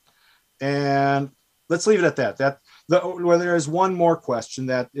 And let's leave it at that. Where there is one more question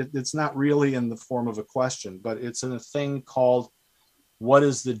that it's not really in the form of a question, but it's in a thing called, what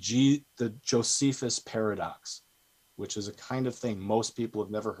is the Josephus paradox, which is a kind of thing most people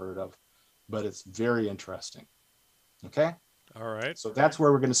have never heard of, but it's very interesting. Okay. All right. So that's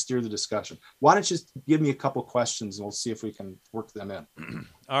where we're going to steer the discussion. Why don't you just give me a couple questions and we'll see if we can work them in.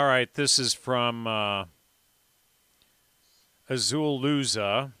 All right. This is from Azul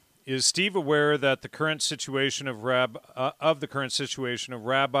Luza. Is Steve aware that the current situation of Rabbi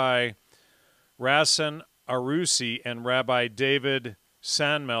Rasan Arusi and Rabbi David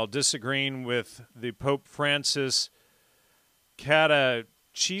Sanmel disagreeing with the Pope Francis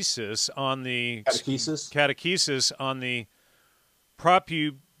catechesis on the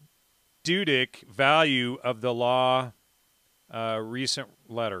propedeutic value of the law? Recent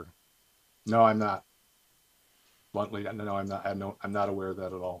letter. No, I'm not. Bluntly, no, I'm not. I'm not aware of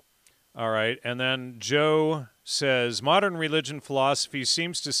that at all. All right. And then Joe says, modern religion philosophy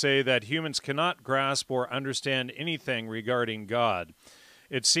seems to say that humans cannot grasp or understand anything regarding God.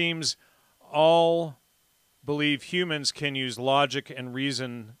 It seems all believe humans can use logic and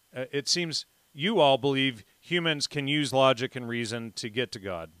reason. It seems you all believe humans can use logic and reason to get to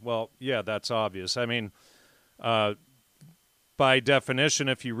God. Well, yeah, that's obvious. I mean, by definition,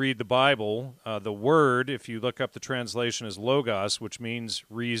 if you read the Bible, the word, if you look up the translation, is logos, which means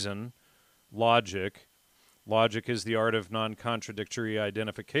reason, logic. Logic is the art of non-contradictory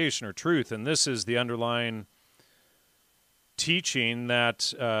identification or truth, and this is the underlying teaching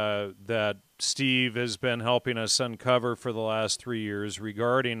that that Steve has been helping us uncover for the last 3 years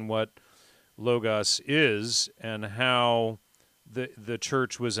regarding what logos is and how the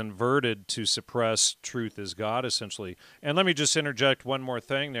church was inverted to suppress truth as God, essentially. And let me just interject one more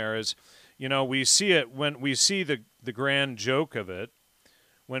thing there is, we see it when we see the grand joke of it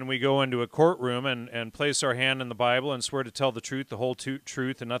when we go into a courtroom and place our hand in the Bible and swear to tell the truth, the whole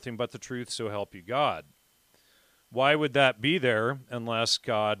truth, and nothing but the truth, so help you God. Why would that be there unless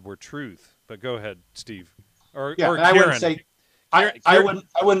God were truth? But go ahead, Steve. Or Kieran. I wouldn't say I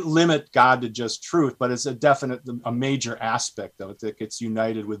wouldn't limit God to just truth, but it's a major aspect of it that gets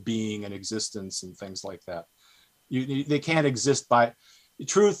united with being and existence and things like that. They can't exist by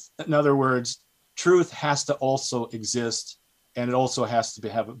truth. In other words, truth has to also exist, and it also has to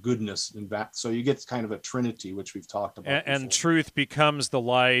have a goodness in that. So you get kind of a trinity, which we've talked about. And truth becomes the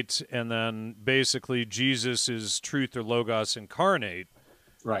light, and then basically Jesus is truth or logos incarnate.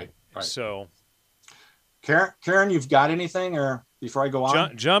 Right. So, Karen, you've got anything, or before I go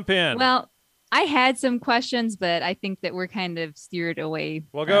on? Jump in. Well, I had some questions, but I think that we're kind of steered away.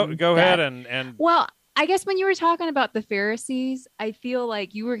 Well, go ahead and. Well, I guess when you were talking about the Pharisees, I feel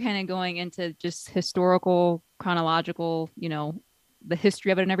like you were kind of going into just historical, chronological, the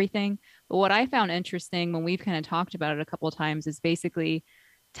history of it and everything. But what I found interesting when we've kind of talked about it a couple of times is basically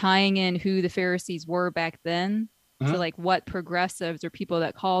tying in who the Pharisees were back then to like what progressives or people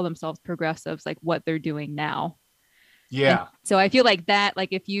that call themselves progressives, like what they're doing now. Yeah. And so I feel like that,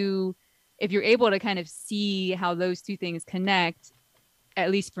 like if you're able to kind of see how those two things connect,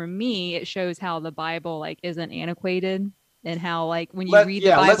 at least for me, it shows how the Bible like isn't antiquated, and how like when you read the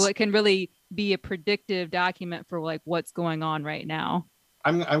Bible, it can really be a predictive document for like what's going on right now.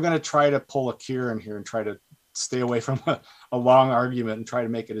 I'm going to try to pull a Kieran here and try to stay away from a long argument and try to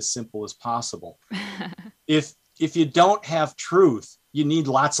make it as simple as possible. If you don't have truth, you need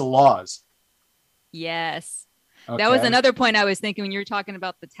lots of laws. Yes. That was another point I was thinking when you were talking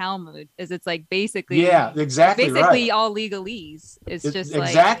about the Talmud, is it's like basically, exactly basically right. all legalese. It's just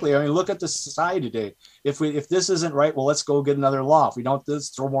exactly. I mean, look at the society today. If this isn't right, well, let's go get another law. If we don't, let's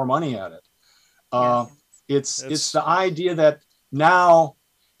throw more money at it. It's the idea that now,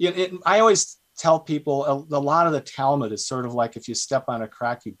 I always tell people a lot of the Talmud is sort of like if you step on a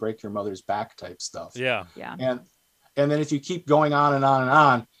crack, you break your mother's back type stuff. Yeah. And then if you keep going on and on and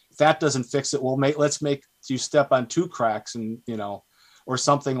on, if that doesn't fix it, let's make you step on 2 cracks and, or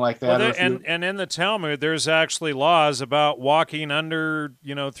something like that. Well, and in the Talmud, there's actually laws about walking under,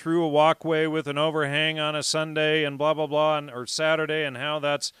 through a walkway with an overhang on a Sunday and blah, blah, blah, or Saturday, and how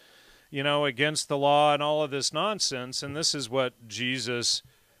that's, against the law and all of this nonsense. And this is what Jesus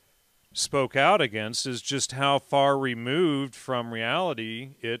spoke out against, is just how far removed from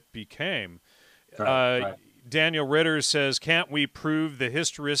reality it became. Right. Daniel Ritter says, can't we prove the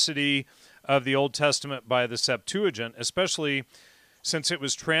historicity of the Old Testament by the Septuagint, especially since it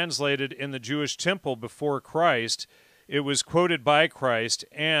was translated in the Jewish temple before Christ? It was quoted by Christ,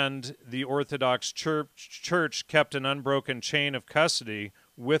 and the Orthodox Church kept an unbroken chain of custody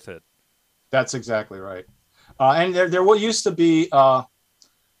with it. That's exactly right. And there used to be a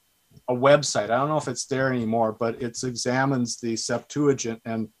website. I don't know if it's there anymore, but it examines the Septuagint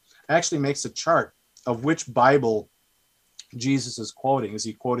and actually makes a chart of which Bible Jesus is quoting. Is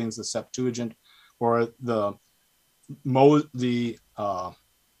he quoting the Septuagint or the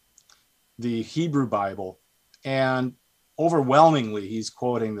Hebrew Bible? And overwhelmingly, he's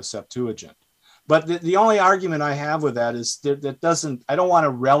quoting the Septuagint. But the only argument I have with that is I don't want to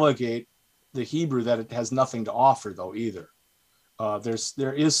relegate the Hebrew, that it has nothing to offer, though, either.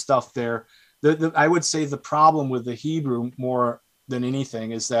 There is stuff there. I would say the problem with the Hebrew more than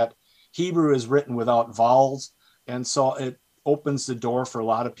anything is that Hebrew is written without vowels, and so it opens the door for a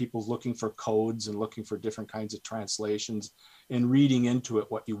lot of people looking for codes and looking for different kinds of translations and reading into it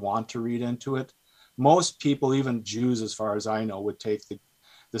what you want to read into it. Most people, even Jews, as far as I know, would take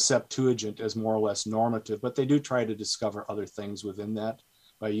the Septuagint as more or less normative, but they do try to discover other things within that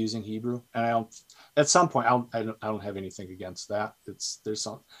by using Hebrew. And at some point, I don't have anything against that.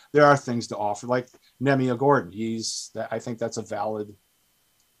 There are things to offer, like Nehemiah Gordon. I think that's a valid.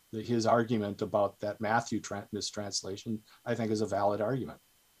 His argument about that Matthew mistranslation, I think, is a valid argument.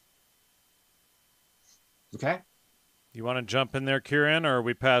 Okay. You want to jump in there, Kieran, or are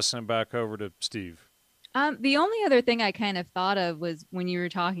we passing it back over to Steve? The only other thing I kind of thought of was when you were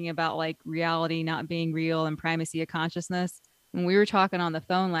talking about like reality not being real and primacy of consciousness. When we were talking on the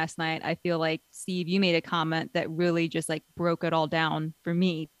phone last night, I feel like, Steve, you made a comment that really just like broke it all down for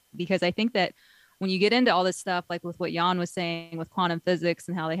me, because I think that when you get into all this stuff, like with what Jan was saying with quantum physics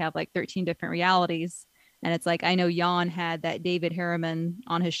and how they have like 13 different realities. And it's like, I know Jan had that David Harriman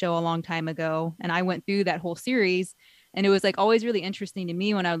on his show a long time ago, and I went through that whole series. And it was like always really interesting to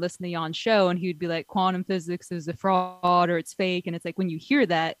me when I would listen to Jan's show and he would be like, quantum physics is a fraud or it's fake. And it's like, when you hear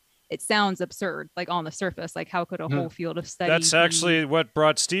that, it sounds absurd, like on the surface, like how could a whole field of study That's actually what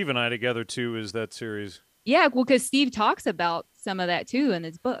brought Steve and I together too, is that series. Yeah, well, because Steve talks about some of that too in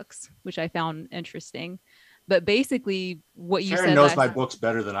his books, which I found interesting. But basically, what you Karen said knows my books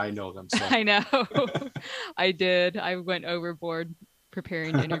better than I know them. So. I know. I did. I went overboard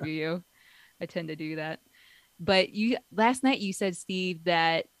preparing to interview you. I tend to do that. But last night you said, Steve,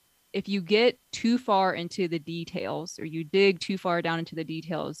 that if you get too far into the details or you dig too far down into the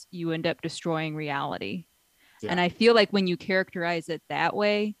details, you end up destroying reality. Yeah. And I feel like when you characterize it that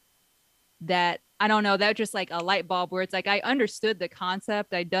way, that I don't know, that just like a light bulb where it's like, I understood the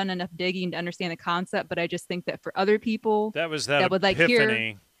concept. I'd done enough digging to understand the concept, but I just think that for other people that would like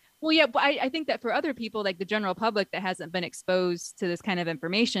epiphany. Well, yeah, but I think that for other people, like the general public that hasn't been exposed to this kind of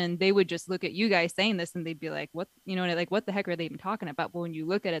information, they would just look at you guys saying this and they'd be like, what, like, what the heck are they even talking about? But when you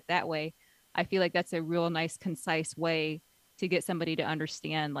look at it that way, I feel like that's a real nice, concise way to get somebody to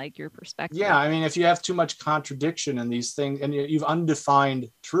understand like your perspective. Yeah. I mean, if you have too much contradiction in these things and you've undefined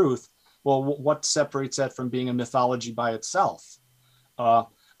truth, well, what separates that from being a mythology by itself?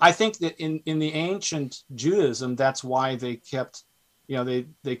 I think that in the ancient Judaism, that's why they kept,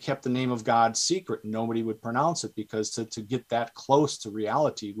 they kept the name of God secret and nobody would pronounce it, because to get that close to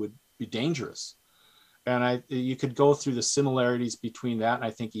reality would be dangerous. And you could go through the similarities between that. And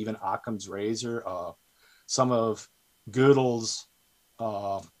I think even Occam's razor, some of Gödel's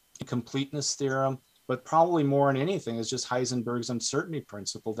completeness theorem, but probably more than anything is just Heisenberg's uncertainty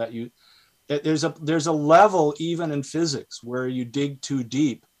principle, that there's a level even in physics where you dig too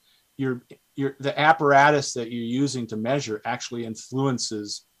deep, the apparatus that you're using to measure actually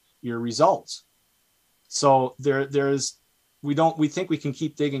influences your results. So we think we can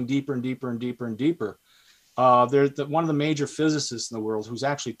keep digging deeper and deeper and deeper and deeper, One of the major physicists in the world who's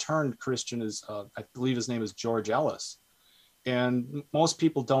actually turned Christian is, I believe his name is George Ellis. And most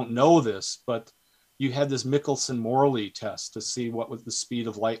people don't know this, but you had this Michelson-Morley test to see what the speed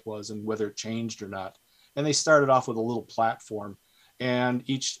of light was and whether it changed or not. And they started off with a little platform, and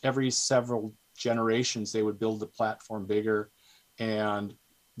every several generations, they would build the platform bigger, and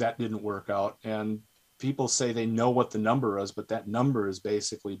that didn't work out. And people say they know what the number is, but that number has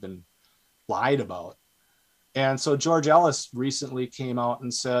basically been lied about. And so George Ellis recently came out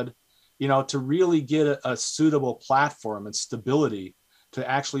and said, to really get a suitable platform and stability to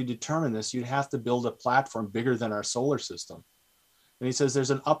actually determine this, you'd have to build a platform bigger than our solar system. And he says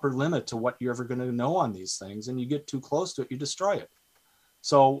there's an upper limit to what you're ever going to know on these things. And you get too close to it, you destroy it.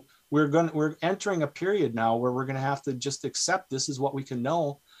 So we're entering a period now where we're going to have to just accept this is what we can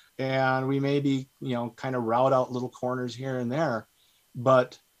know. And we maybe, kind of route out little corners here and there,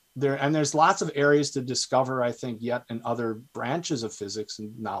 but there's lots of areas to discover, I think, yet in other branches of physics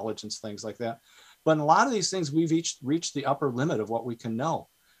and knowledge and things like that. But in a lot of these things, we've reached the upper limit of what we can know.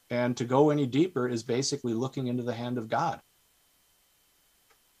 And to go any deeper is basically looking into the hand of God.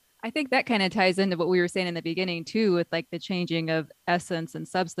 I think that kind of ties into what we were saying in the beginning too, with like the changing of essence and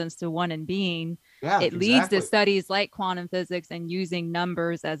substance to one and being. Yeah, it leads to studies like quantum physics and using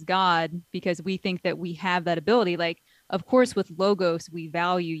numbers as God, because we think that we have that ability. Like, of course, with Logos, we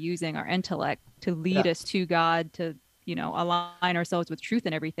value using our intellect to lead us to God, to, align ourselves with truth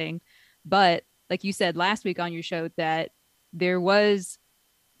and everything. But like you said last week on your show, that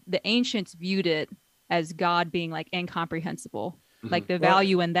the ancients viewed it as God being like incomprehensible. Like the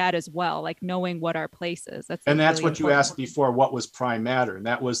value in that as well, like knowing what our place is. That's really what you asked before. What was prime matter? And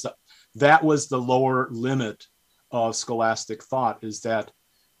that was the lower limit of scholastic thought, is that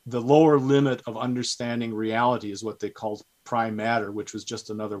the lower limit of understanding reality is what they called prime matter, which was just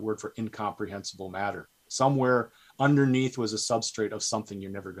another word for incomprehensible matter. Somewhere underneath was a substrate of something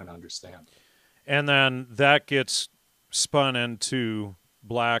you're never going to understand. And then that gets spun into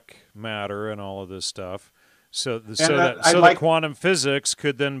black matter and all of this stuff. So that quantum physics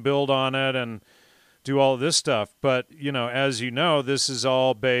could then build on it and do all of this stuff. But, as you know, this is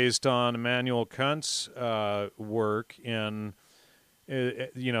all based on Immanuel Kant's work in,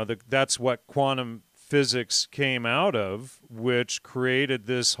 that's what quantum physics came out of, which created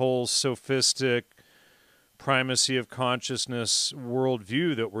this whole sophistic primacy of consciousness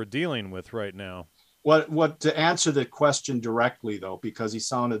worldview that we're dealing with right now. What to answer the question directly, though, because he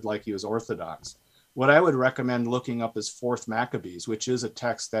sounded like he was orthodox, what I would recommend looking up is Fourth Maccabees, which is a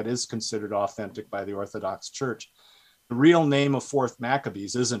text that is considered authentic by the Orthodox Church. The real name of Fourth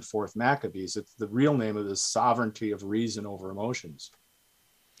Maccabees isn't Fourth Maccabees. It's the real name of the sovereignty of reason over emotions.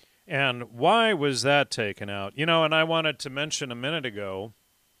 And why was that taken out? And I wanted to mention a minute ago.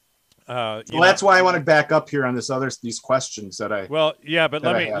 That's why I want to back up here on these questions that I. Well, yeah, but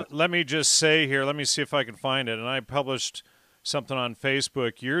let me just say here. Let me see if I can find it. And I published something on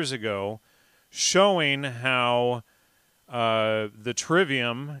Facebook years ago, showing how the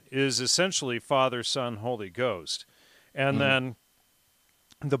trivium is essentially Father, Son, Holy Ghost. And then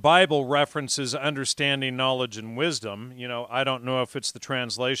the Bible references understanding, knowledge, and wisdom. I don't know if it's the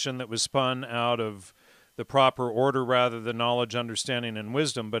translation that was spun out of the proper order rather than knowledge, understanding, and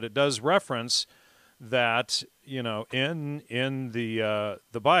wisdom, but it does reference that, in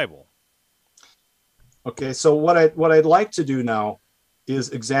the Bible. Okay, so what I'd like to do now is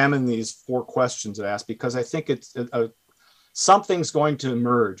examine these 4 questions I asked, because I think it's something's going to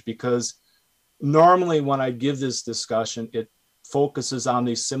emerge, because normally when I give this discussion, it focuses on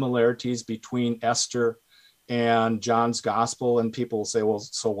these similarities between Esther and John's gospel, and people will say, well,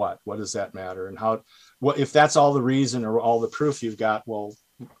 so what does that matter? And if that's all the reason or all the proof you've got, well,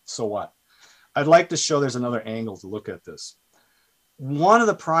 so what? I'd like to show there's another angle to look at this. One of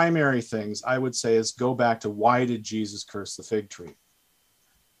the primary things I would say is go back to, why did Jesus curse the fig tree?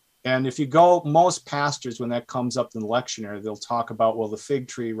 And if you go, most pastors, when that comes up in the lectionary, they'll talk about, well, the fig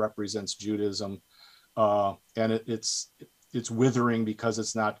tree represents Judaism, and it's withering because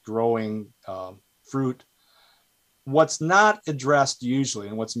it's not growing fruit. What's not addressed usually,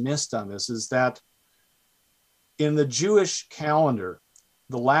 and what's missed on this, is that in the Jewish calendar,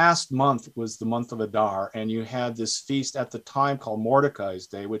 the last month was the month of Adar, and you had this feast at the time called Mordecai's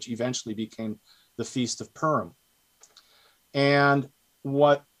Day, which eventually became the Feast of Purim. And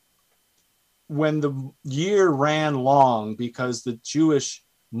when the year ran long, because the Jewish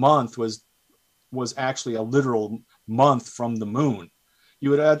month was actually a literal month from the moon, you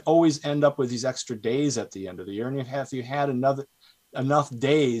would always end up with these extra days at the end of the year. And if you had enough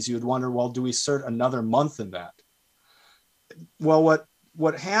days, you would wonder, well, do we insert another month in that? Well, what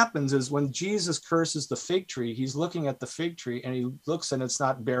what happens is when Jesus curses the fig tree, he's looking at the fig tree and he looks and it's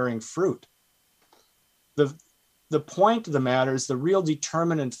not bearing fruit. The point of the matter is the real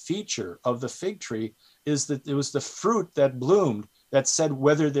determinant feature of the fig tree is that it was the fruit that bloomed that said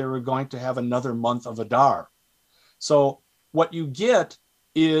whether they were going to have another month of Adar. So what you get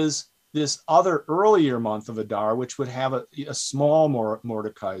is this other earlier month of Adar, which would have a small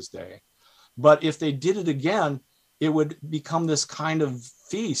Mordecai's Day. But if they did it again, it would become this kind of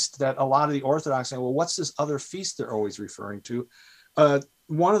feast that a lot of the Orthodox say, well, what's this other feast they're always referring to?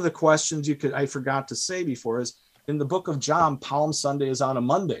 One of the questions I forgot to say before is, in the book of John, Palm Sunday is on a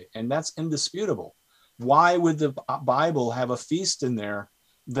Monday, and that's indisputable. Why would the Bible have a feast in there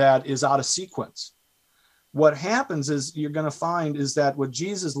that is out of sequence? What happens is you're going to find is that what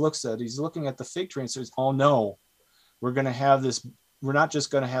Jesus looks at, he's looking at the fig tree and says, oh no, we're going to have this. We're not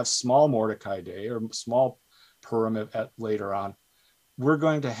just going to have small Mordecai Day or small Purim later on. We're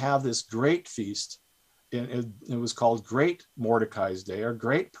going to have this great feast. It was called Great Mordecai's Day or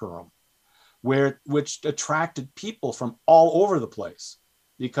Great Purim, which attracted people from all over the place,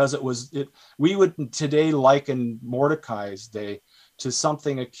 because we would today liken Mordecai's Day to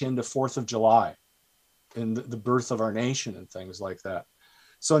something akin to 4th of July and the birth of our nation and things like that.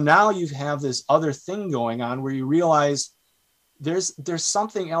 So now you have this other thing going on where you realize there's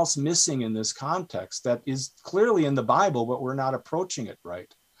something else missing in this context that is clearly in the Bible, but we're not approaching it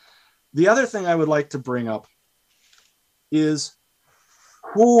right. The other thing I would like to bring up is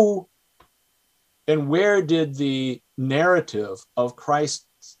who and where did the narrative of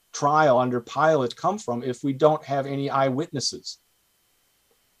Christ's trial under Pilate come from if we don't have any eyewitnesses?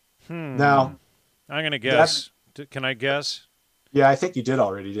 Now, I'm going to guess. Can I guess? Yeah, I think you did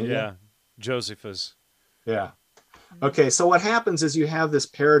already, didn't you? Yeah, Josephus. Yeah. Okay, so what happens is you have this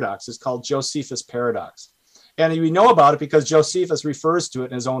paradox. It's called Josephus paradox. And we know about it because Josephus refers to it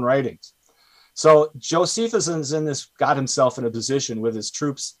in his own writings. So Josephus got himself in a position with his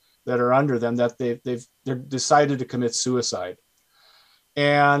troops that are under them that they're decided to commit suicide.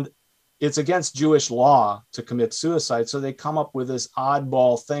 And it's against Jewish law to commit suicide. So they come up with this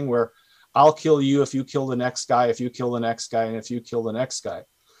oddball thing where I'll kill you if you kill the next guy, if you kill the next guy, and if you kill the next guy.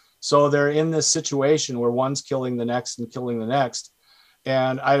 So they're in this situation where one's killing the next and killing the next.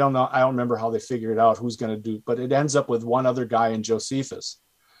 And I don't know, I don't remember how they figured out who's going to do, but it ends up with one other guy in Josephus.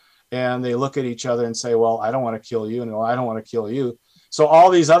 And they look at each other and say, well, I don't want to kill you. And well, I don't want to kill you. So all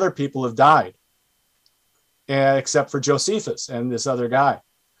these other people have died, except for Josephus and this other guy.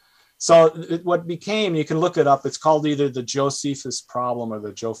 So what became, you can look it up, it's called either the Josephus problem or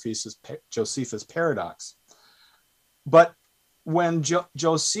the Josephus paradox. But when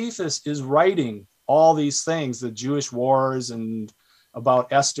Josephus is writing all these things, the Jewish wars and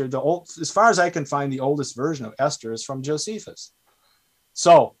about Esther, as far as I can find, the oldest version of Esther is from Josephus.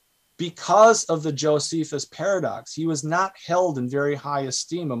 So because of the Josephus paradox, he was not held in very high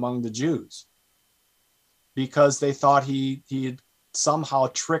esteem among the Jews, because they thought he had somehow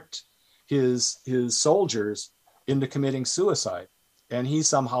tricked his soldiers into committing suicide, and he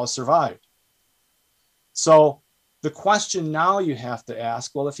somehow survived. So the question now you have to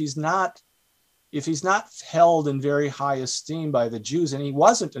ask, well, if he's not held in very high esteem by the Jews, and he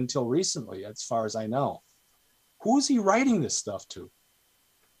wasn't until recently, as far as I know, who's he writing this stuff to?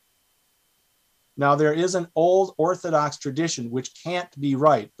 Now, there is an old Orthodox tradition which can't be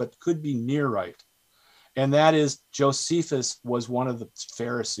right, but could be near right. And that is Josephus was one of the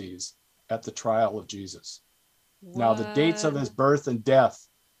Pharisees at the trial of Jesus. What? Now, the dates of his birth and death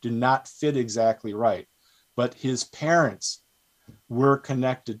do not fit exactly right, but his parents were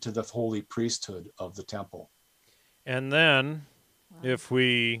connected to the holy priesthood of the temple. And then, if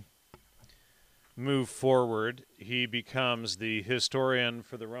we move forward, he becomes the historian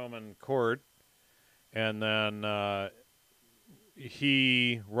for the Roman court, and then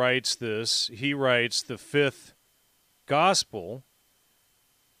he writes the fifth gospel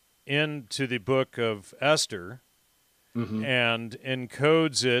into the book of Esther, and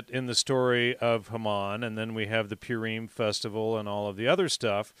encodes it in the story of Haman, and then we have the Purim festival and all of the other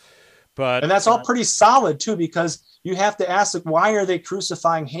stuff. And that's all pretty solid too, because you have to ask, why are they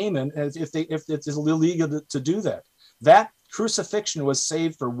crucifying Haman if it's illegal to do that? That crucifixion was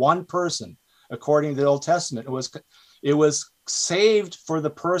saved for one person, according to the Old Testament. It was saved for the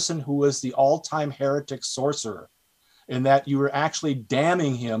person who was the all-time heretic sorcerer, in that you were actually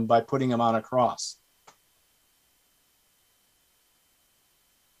damning him by putting him on a cross.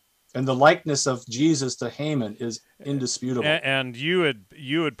 And the likeness of Jesus to Haman is indisputable. And you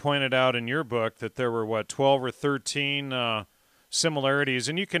had pointed out in your book that there were 12 or 13 similarities,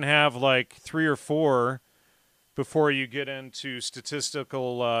 and you can have like 3 or 4 before you get into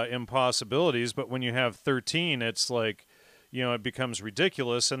statistical impossibilities. But when you have 13, it's like, it becomes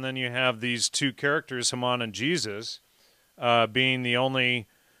ridiculous. And then you have these two characters, Haman and Jesus, being the only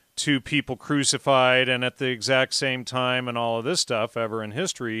two people crucified and at the exact same time and all of this stuff ever in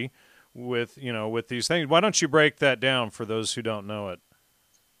history with these things. Why don't you break that down for those who don't know it?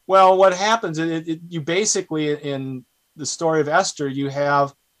 Well, what happens, you basically, in the story of Esther, you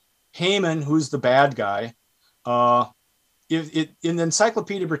have Haman, who's the bad guy. In the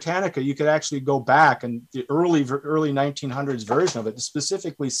Encyclopedia Britannica, you could actually go back, and the early 1900s version of it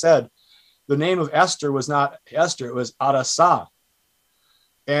specifically said the name of Esther was not Esther, it was Adasa.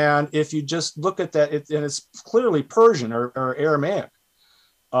 And if you just look at that, and it's clearly Persian or Aramaic.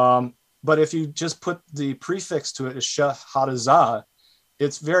 But if you just put the prefix to it as Shahrazad,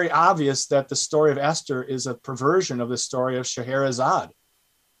 it's very obvious that the story of Esther is a perversion of the story of Scheherazade.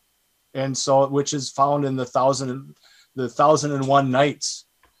 And so, which is found in the 1001 Nights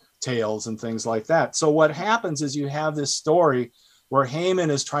tales and things like that. So what happens is you have this story where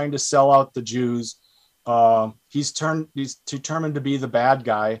Haman is trying to sell out the Jews. He's determined to be the bad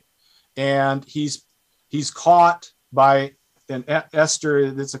guy, and he's caught by Esther.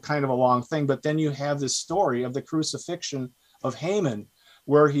 It's a kind of a long thing, but then you have this story of the crucifixion of Haman,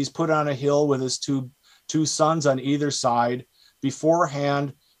 where he's put on a hill with his two sons on either side.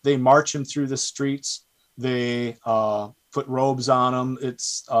 Beforehand, they march him through the streets. They put robes on him.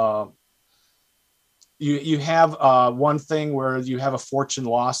 It's you have one thing where you have a fortune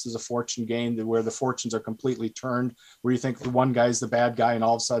lost as a fortune gained, where the fortunes are completely turned, where you think the one guy's the bad guy, and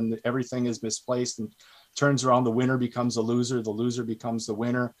all of a sudden everything is misplaced and turns around. The winner becomes the loser becomes the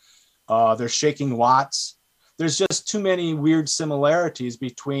winner. They're shaking lots. There's just too many weird similarities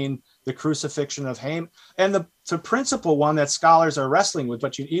between the crucifixion of Haman and the principal one that scholars are wrestling with.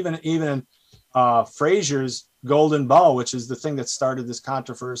 But even in Fraser's Golden Bough, which is the thing that started this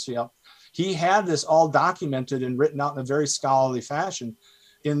controversy up, he had this all documented and written out in a very scholarly fashion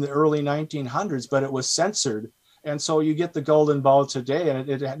in the early 1900s, but it was censored. And so you get the Golden Bough today, and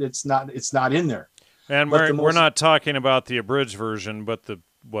it's not in there. And we're not talking about the abridged version, but the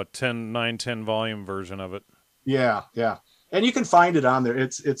 10 volume version of it. Yeah. And you can find it on there.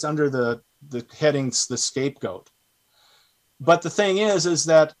 It's under the headings, The Scapegoat. But the thing is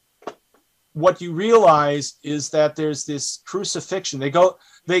that what you realize is that there's this crucifixion. They go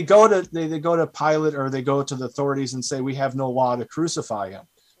to Pilate, or they go to the authorities and say, we have no law to crucify him.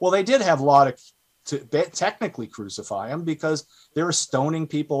 Well, they did have law to technically crucify him, because they were stoning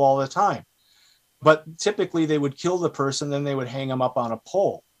people all the time. But typically they would kill the person, then they would hang him up on a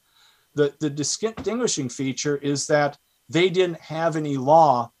pole. The distinguishing feature is that they didn't have any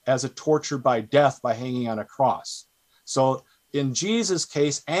law as a torture by death by hanging on a cross. So in Jesus'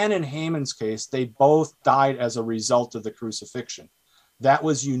 case and in Haman's case, they both died as a result of the crucifixion. That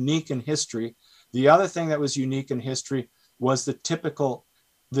was unique in history. The other thing that was unique in history was the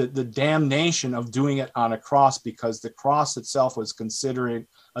damnation of doing it on a cross, because the cross itself was considered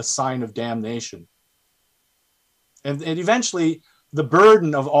a sign of damnation. And eventually, the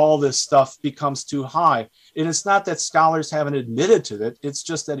burden of all this stuff becomes too high. And it's not that scholars haven't admitted to it. It's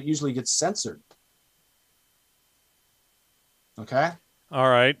just that it usually gets censored. Okay? All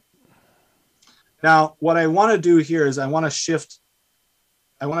right. Now, what I want to do here is I want to shift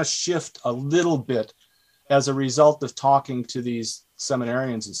a little bit as a result of talking to these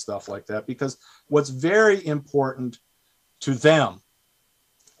seminarians and stuff like that, because what's very important to them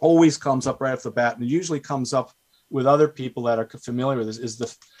always comes up right off the bat, and it usually comes up with other people that are familiar with this, is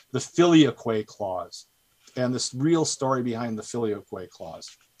the filioque clause, and this real story behind the filioque clause.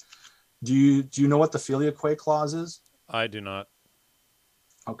 Do you know what the filioque clause is? I do not.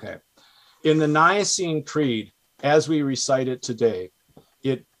 Okay. In the Nicene Creed, as we recite it today,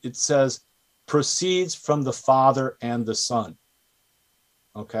 it says, proceeds from the Father and the Son.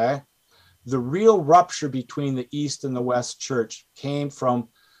 Okay? The real rupture between the East and the West Church came from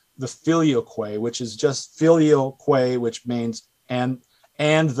the filioque, which is just filioque, which means and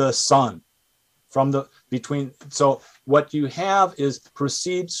the Son. So what you have is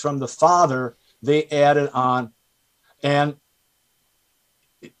proceeds from the Father. They added on and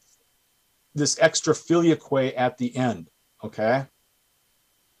this extra filioque at the end. Okay.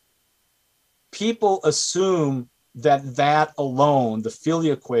 People assume that alone, the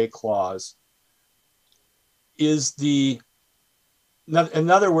filioque clause, is in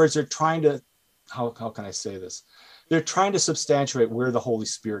other words, they're trying to, how can I say this? They're trying to substantiate where the Holy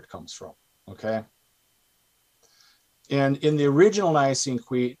Spirit comes from. Okay. And in the original Nicene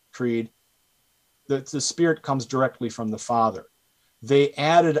Creed, the Spirit comes directly from the Father. They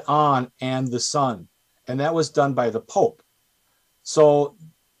added on and the Son. and that was done by the Pope. So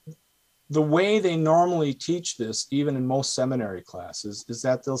the way they normally teach this, even in most seminary classes, is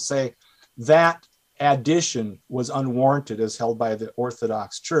that they'll say that addition was unwarranted as held by the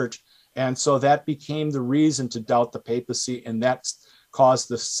Orthodox Church. And so that became the reason to doubt the papacy, and that caused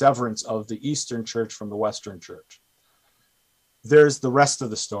the severance of the Eastern Church from the Western Church. There's the rest of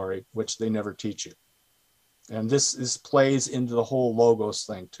the story, which they never teach you. And this plays into the whole Logos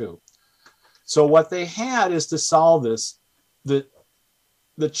thing too. So what they had is to solve this, the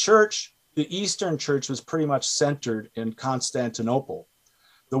church, the Eastern Church was pretty much centered in Constantinople.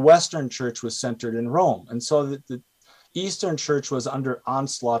 The Western Church was centered in Rome. And so the Eastern Church was under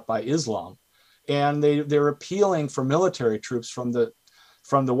onslaught by Islam. And they were appealing for military troops from the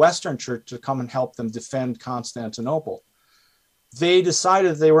Western Church to come and help them defend Constantinople. They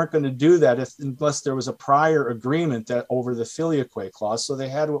decided they weren't going to do that unless there was a prior agreement that over the Filioque clause. So they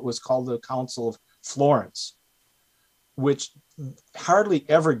had what was called the Council of Florence, which hardly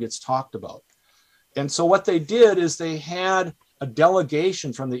ever gets talked about. And so what they did is they had a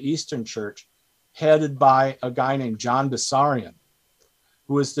delegation from the Eastern Church headed by a guy named John Bessarion,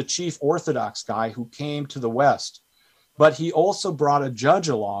 who was the chief Orthodox guy who came to the West. But he also brought a judge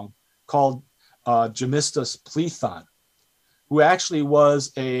along called Gemistus Plethon, who actually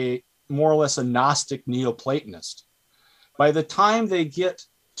was more or less a Gnostic Neoplatonist. By the time they get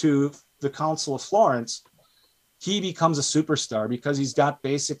to the Council of Florence, he becomes a superstar because he's got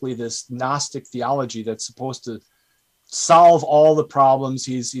basically this Gnostic theology that's supposed to solve all the problems.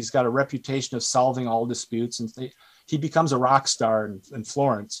 He's got a reputation of solving all disputes, and he becomes a rock star in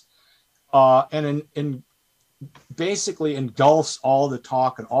Florence, and basically engulfs all the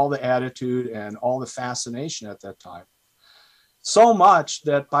talk and all the attitude and all the fascination at that time. So much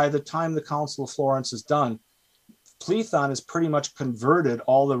that by the time the Council of Florence is done, Plethon has pretty much converted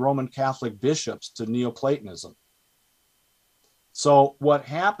all the Roman Catholic bishops to Neoplatonism. So what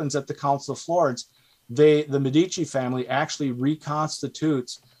happens at the Council of Florence, the Medici family actually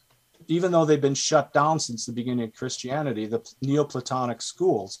reconstitutes, even though they've been shut down since the beginning of Christianity, the Neoplatonic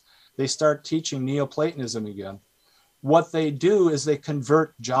schools. They start teaching Neoplatonism again. What they do is they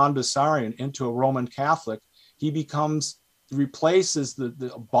convert John Bessarion into a Roman Catholic. He replaces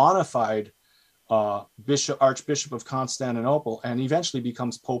the bona fide Archbishop of Constantinople, and eventually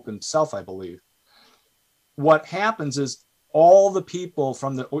becomes Pope himself, I believe. What happens is all the people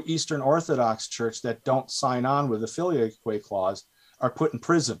from the Eastern Orthodox Church that don't sign on with the Filioque clause are put in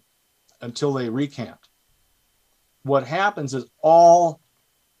prison until they recant. What happens is all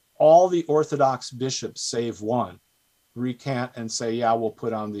the Orthodox bishops, save one, recant and say, yeah, we'll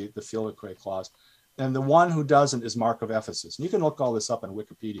put on the Filioque clause. And the one who doesn't is Mark of Ephesus. And you can look all this up on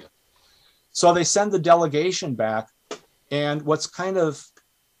Wikipedia. So they send the delegation back. And what's kind of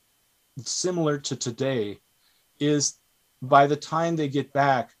similar to today is by the time they get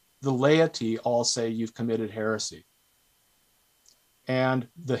back, the laity all say you've committed heresy. And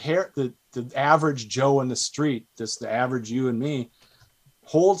the average Joe in the street, the average you and me,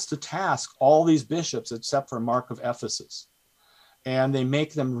 holds to task all these bishops except for Mark of Ephesus. And they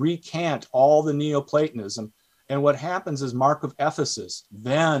make them recant all the Neoplatonism. And what happens is Mark of Ephesus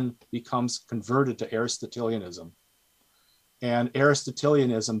then becomes converted to Aristotelianism. And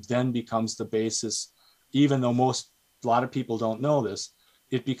Aristotelianism then becomes the basis, even though a lot of people don't know this,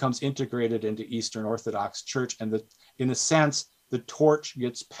 it becomes integrated into Eastern Orthodox Church. And in a sense, the torch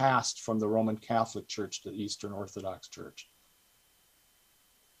gets passed from the Roman Catholic Church to the Eastern Orthodox Church.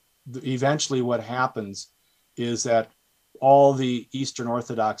 Eventually what happens is that all the Eastern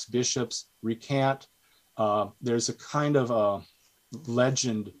Orthodox bishops recant. There's a kind of a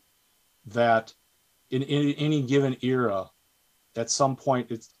legend that in any given era, at some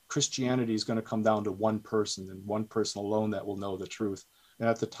point, Christianity is going to come down to one person, and one person alone that will know the truth. And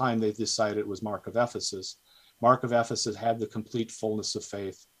at the time, they decided it was Mark of Ephesus. Mark of Ephesus had the complete fullness of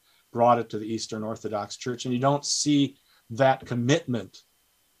faith, brought it to the Eastern Orthodox Church. And you don't see that commitment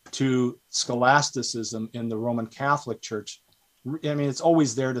to scholasticism in the Roman Catholic Church. I mean, it's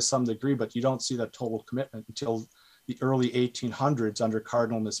always there to some degree, but you don't see that total commitment until the early 1800s under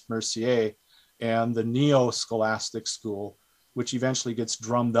Cardinal Mercier and the neo-scholastic school, which eventually gets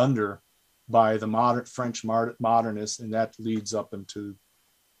drummed under by the French modernists, and that leads up into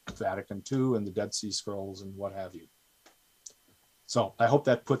Vatican II and the Dead Sea Scrolls and what have you. So I hope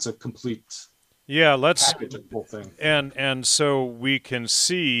that puts a complete package of the whole thing. And so we can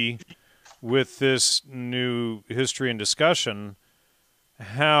see with this new history and discussion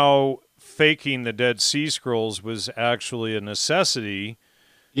how faking the Dead Sea Scrolls was actually a necessity.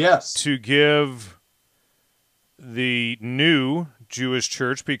 Yes. To give the new Jewish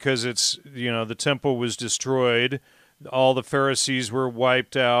church because it's, the temple was destroyed. All the Pharisees were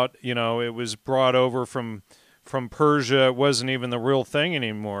wiped out. It was brought over from Persia. It wasn't even the real thing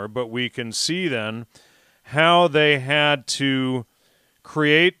anymore. But we can see then how they had to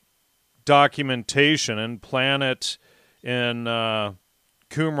create documentation and plan it in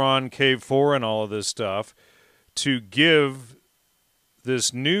Qumran Cave 4 and all of this stuff to give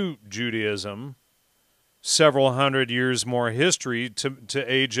this new Judaism several hundred years more history to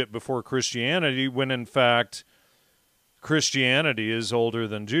age it before Christianity, when in fact Christianity is older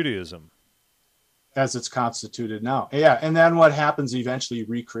than Judaism. As it's constituted now. Yeah, and then what happens eventually, you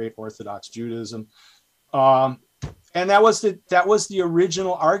recreate Orthodox Judaism. And that was the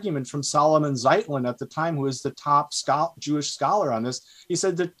original argument from Solomon Zeitlin at the time, who was the top Jewish scholar on this. He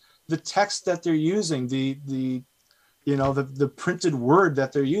said that the text that they're using, the printed word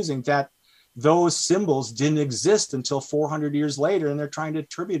that they're using, that those symbols didn't exist until 400 years later, and they're trying to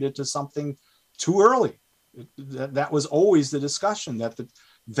attribute it to something too early. That was always the discussion,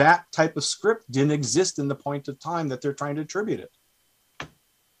 that type of script didn't exist in the point of time that they're trying to attribute it.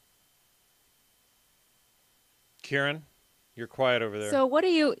 Kieran, you're quiet over there. So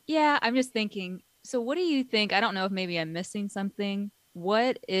I'm just thinking, so what do you think? I don't know if maybe I'm missing something.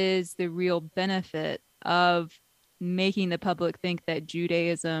 What is the real benefit of making the public think that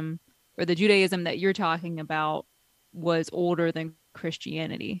Judaism, or the Judaism that you're talking about, was older than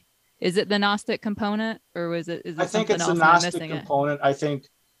Christianity? Is it the Gnostic component, or is it I think it's the Gnostic component. I think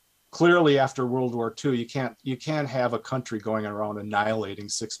clearly after World War II, you can't have a country going around annihilating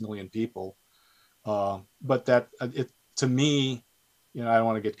 6 million people. But to me, I don't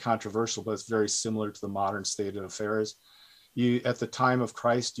want to get controversial, but it's very similar to the modern state of affairs. At the time of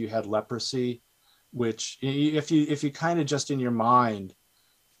Christ, you had leprosy, which if you kind of just in your mind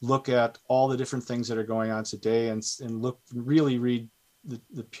look at all the different things that are going on today and really read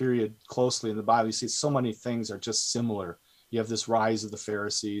the period closely in the Bible, you see so many things are just similar. You have this rise of the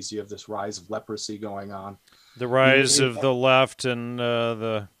Pharisees, you have this rise of leprosy going on. The rise of the left and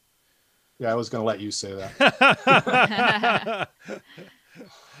the... Yeah, I was going to let you say that.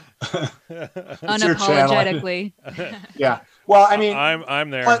 Unapologetically. Yeah. Well, I mean, I'm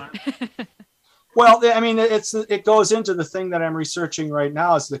there. Well, I mean, it goes into the thing that I'm researching right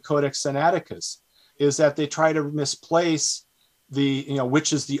now is the Codex Sinaiticus, is that they try to misplace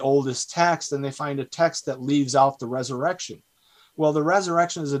which is the oldest text, and they find a text that leaves out the resurrection. Well, the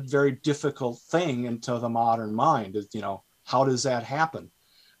resurrection is a very difficult thing into the modern mind. How does that happen?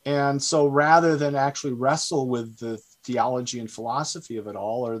 And so rather than actually wrestle with the theology and philosophy of it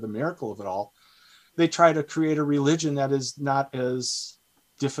all, or the miracle of it all, they try to create a religion that is not as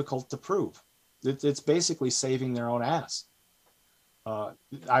difficult to prove. It's basically saving their own ass.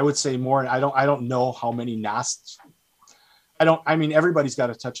 I would say more. I don't know how many Gnostics. Everybody's got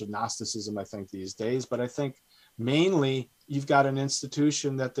a touch of Gnosticism, I think, these days, but I think mainly you've got an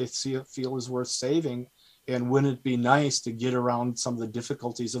institution that they feel is worth saving. And wouldn't it be nice to get around some of the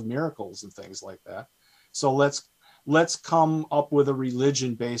difficulties of miracles and things like that? So let's come up with a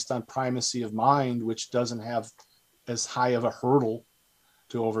religion based on primacy of mind, which doesn't have as high of a hurdle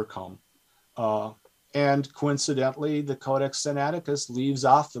to overcome. And coincidentally, the Codex Sinaiticus leaves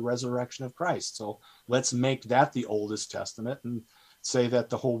off the resurrection of Christ. So let's make that the oldest testament and say that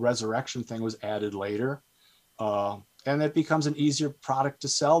the whole resurrection thing was added later. And it becomes an easier product to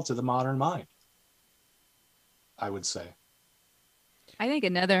sell to the modern mind, I would say. I think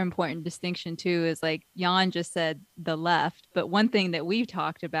another important distinction too is, like Jan just said, the left. But one thing that we've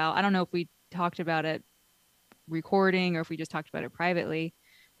talked about, I don't know if we talked about it recording or if we just talked about it privately,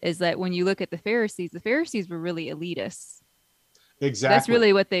 is that when you look at the Pharisees were really elitists. Exactly. That's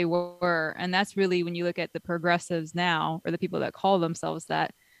really what they were. And that's really, when you look at the progressives now, or the people that call themselves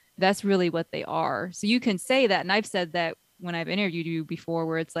that, that's really what they are. So you can say that. And I've said that when I've interviewed you before,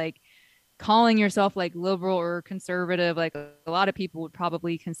 where it's like, calling yourself like liberal or conservative, like a lot of people would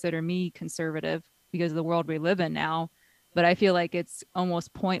probably consider me conservative because of the world we live in now. But I feel like it's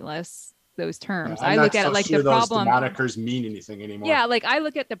almost pointless, those terms. I look at it like the problem. The monikers mean anything anymore. Yeah, like I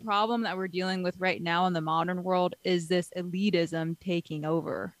look at the problem that we're dealing with right now in the modern world is this elitism taking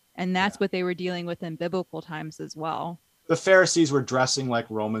over. And that's what they were dealing with in biblical times as well. The Pharisees were dressing like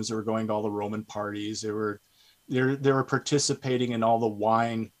Romans. They were going to all the Roman parties. They were participating in all the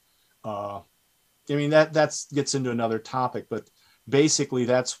wine. That gets into another topic, but basically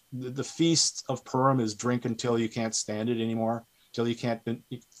that's the feast of Purim is drink until you can't stand it anymore, till you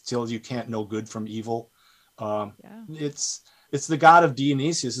can't know good from evil. It's the god of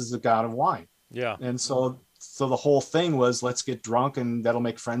Dionysius is the god of wine. Yeah. And so the whole thing was, let's get drunk and that'll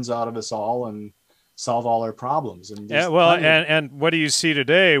make friends out of us all. And solve all our problems. And Yeah, well, and what do you see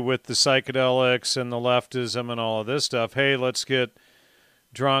today with the psychedelics and the leftism and all of this stuff? Hey, let's get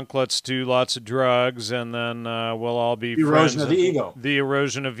drunk, let's do lots of drugs, and then we'll all be the friends. Erosion of the ego. The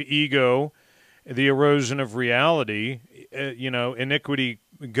erosion of ego, the erosion of reality. Iniquity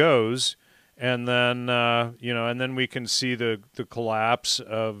goes, and then and then we can see the collapse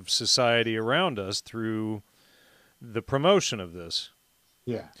of society around us through the promotion of this.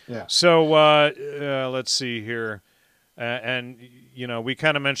 Yeah. So let's see here. And, we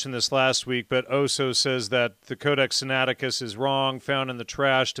kind of mentioned this last week, but Oso says that the Codex Sinaiticus is wrong, found in the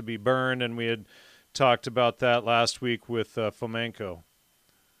trash to be burned, and we had talked about that last week with Fomenko.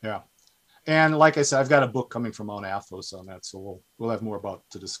 Yeah. And like I said, I've got a book coming from Mount Athos on that, so we'll have more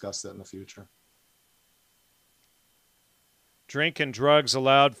to discuss that in the future. Drink and drugs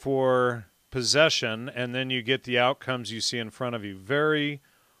allowed for possession, and then you get the outcomes you see in front of you. Very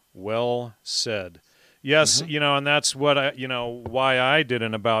well said. Yes, and that's what why I did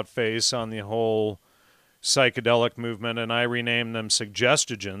an about face on the whole psychedelic movement, and I renamed them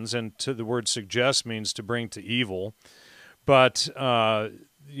suggestogens, and the word suggest means to bring to evil. But,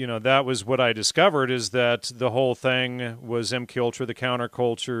 that was what I discovered, is that the whole thing was MK Ultra, the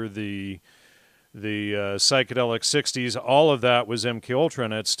counterculture, the psychedelic 60s, all of that was MK Ultra,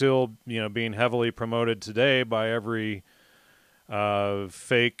 and it's still, being heavily promoted today by every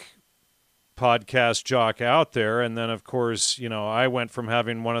fake podcast jock out there. And then, of course, I went from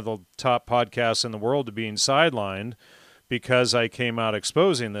having one of the top podcasts in the world to being sidelined because I came out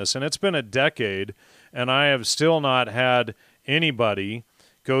exposing this. And it's been a decade, and I have still not had anybody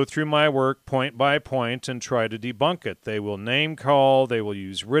go through my work point by point and try to debunk it. They will name call, they will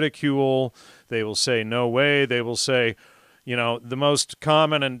use ridicule, they will say no way, they will say, the most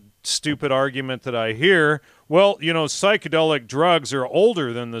common and stupid argument that I hear, well, psychedelic drugs are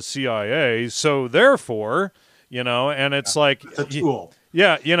older than the CIA, so therefore, and it's like, it's a tool.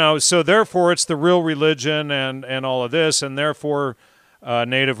 Yeah, so therefore it's the real religion and all of this, and therefore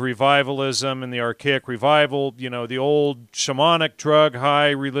native revivalism and the archaic revival, the old shamanic drug high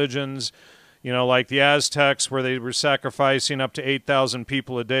religions, like the Aztecs where they were sacrificing up to 8,000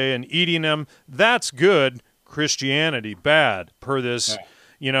 people a day and eating them, that's good. Christianity, bad, per this,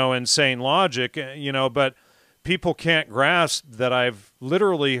 insane logic, but people can't grasp that I've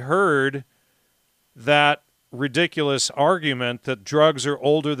literally heard that ridiculous argument that drugs are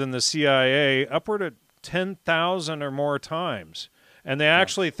older than the CIA upward of 10,000 or more times. And they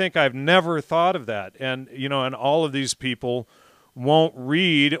actually think I've never thought of that. And, and all of these people won't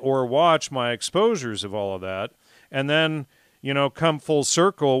read or watch my exposures of all of that. And then, come full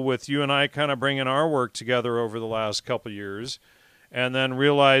circle with you and I kind of bringing our work together over the last couple of years, and then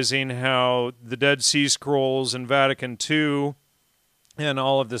realizing how the Dead Sea Scrolls and Vatican II and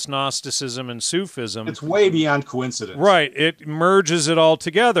all of this Gnosticism and Sufism, it's way beyond coincidence. Right. It merges it all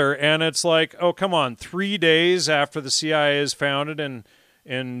together, and it's like, oh, come on, 3 days after the CIA is founded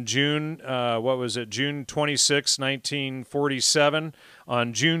in June, June 26, 1947,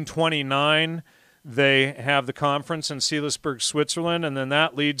 on June 29, they have the conference in Seelisberg, Switzerland, and then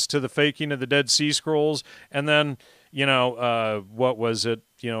that leads to the faking of the Dead Sea Scrolls. And then,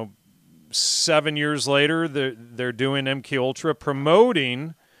 7 years later, they're doing MK Ultra,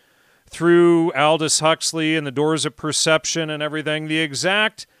 promoting through Aldous Huxley and the Doors of Perception and everything, the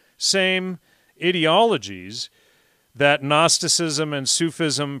exact same ideologies that Gnosticism and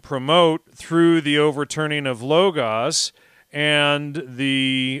Sufism promote through the overturning of Logos and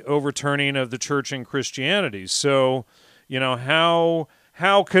the overturning of the church and Christianity. So,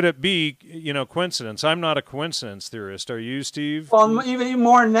 how could it be, coincidence? I'm not a coincidence theorist. Are you, Steve? Well, even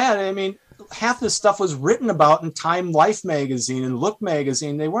more than that, I mean, half this stuff was written about in Time Life magazine and Look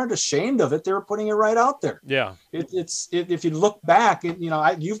magazine. They weren't ashamed of it. They were putting it right out there. Yeah. If you look back,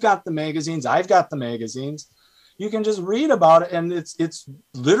 you've got the magazines, I've got the magazines. You can just read about it, and it's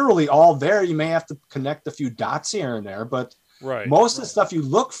literally all there. You may have to connect a few dots here and there, but most of the stuff you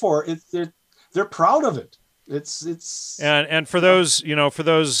look for, they're proud of it. It's and for those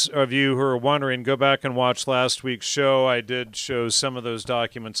of you who are wondering, go back and watch last week's show. I did show some of those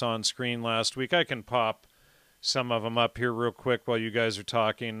documents on screen last week. I can pop some of them up here real quick while you guys are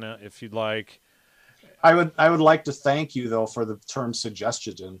talking, if you'd like. I would like to thank you though for the term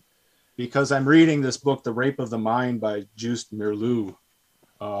suggestion, because I'm reading this book, The Rape of the Mind by Just Merleau.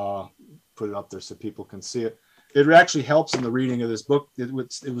 Put it up there so people can see it. It actually helps in the reading of this book. It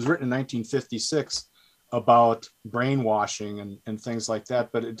was written in 1956 about brainwashing and things like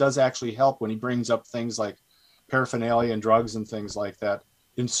that, but it does actually help when he brings up things like paraphernalia and drugs and things like that.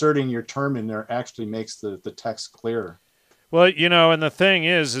 Inserting your term in there actually makes the text clearer. Well, and the thing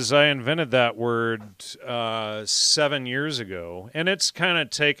is I invented that word 7 years ago, and it's kind of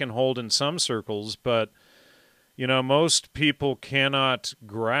taken hold in some circles, but, most people cannot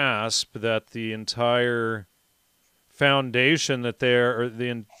grasp that the entire foundation that or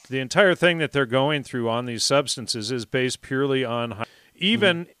the entire thing that they're going through on these substances is based purely on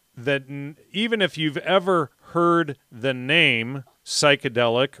even if you've ever heard the name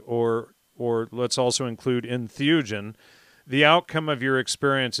psychedelic or let's also include entheogen, the outcome of your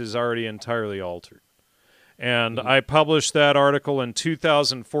experience is already entirely altered. And I published that article in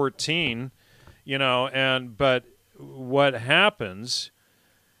 2014, but what happens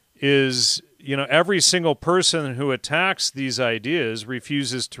is, every single person who attacks these ideas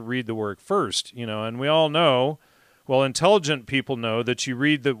refuses to read the work first, and we all know, well, intelligent people know that you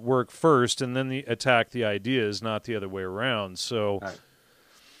read the work first and then attack the ideas, not the other way around. So, right.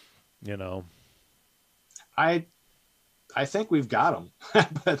 I think we've got them,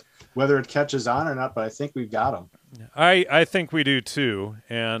 but whether it catches on or not, but I think we've got them. I think we do too.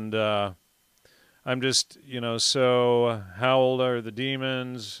 And I'm just, so how old are the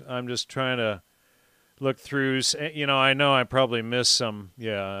demons? I'm just trying to look through, I know I probably missed some,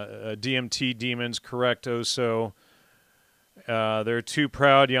 DMT demons, correct, Oso. They're too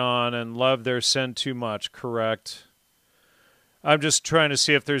proud, yawn, and love their sin too much, correct. I'm just trying to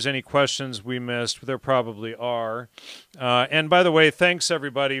see if there's any questions we missed. There probably are. And by the way, thanks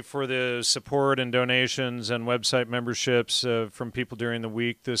everybody for the support and donations and website memberships from people during the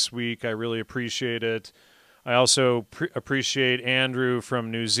week this week. I really appreciate it. I also appreciate Andrew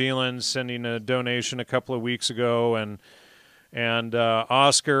from New Zealand sending a donation a couple of weeks ago, and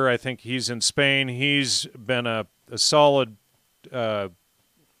Oscar, I think he's in Spain. He's been a solid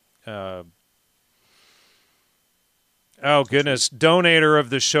donator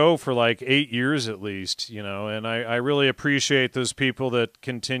of the show for like 8 years at least, and I really appreciate those people that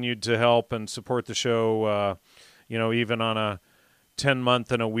continued to help and support the show, even on a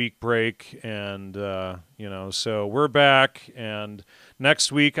 10-month and a week break. And, so we're back, and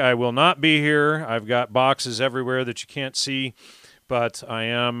next week I will not be here. I've got boxes everywhere that you can't see, but I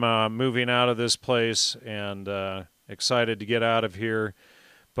am moving out of this place and excited to get out of here.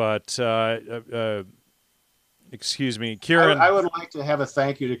 But, excuse me, Kieran. I would like to have a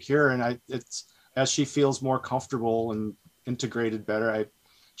thank you to Kieran. It's as she feels more comfortable and integrated better.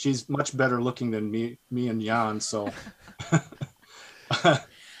 She's much better looking than me and Jan. So I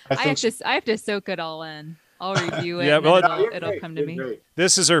have to soak it all in. I'll review it. Yeah, and it'll come to me. Great.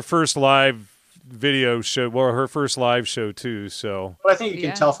 This is her first live video show, well, her first live show too. So, but I think you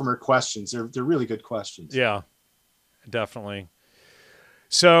can tell from her questions. They're really good questions. Yeah, definitely.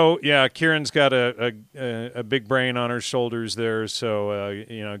 So yeah, Kieran's got a big brain on her shoulders there. So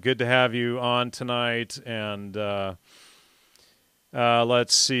good to have you on tonight. And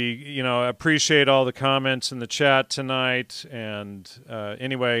let's see, appreciate all the comments in the chat tonight. And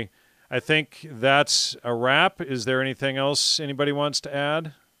anyway, I think that's a wrap. Is there anything else anybody wants to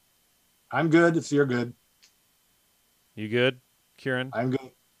add? I'm good. If you're good, you good, Kieran? I'm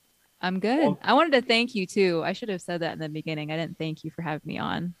good. I'm good. Well, I wanted to thank you too. I should have said that in the beginning. I didn't thank you for having me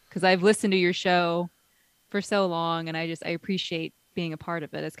on because I've listened to your show for so long, and I appreciate being a part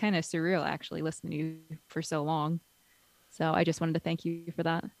of it. It's kind of surreal actually listening to you for so long. So I just wanted to thank you for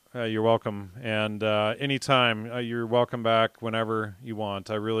that. You're welcome. And anytime, you're welcome back whenever you want.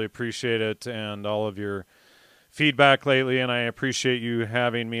 I really appreciate it and all of your feedback lately, and I appreciate you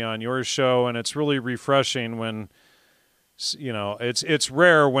having me on your show. And it's really refreshing when it's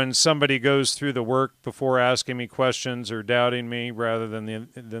rare when somebody goes through the work before asking me questions or doubting me rather than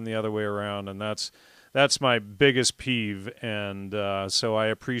the other way around. And that's my biggest peeve. And so I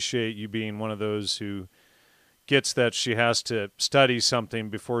appreciate you being one of those who gets that she has to study something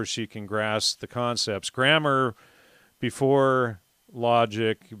before she can grasp the concepts. Grammar before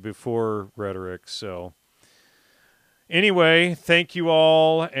logic, before rhetoric. So anyway, thank you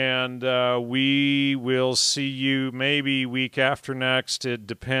all, and we will see you maybe week after next. It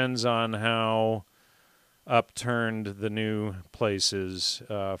depends on how upturned the new place is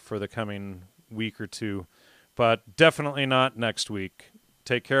for the coming week or two, but definitely not next week.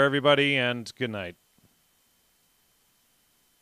 Take care, everybody, and good night.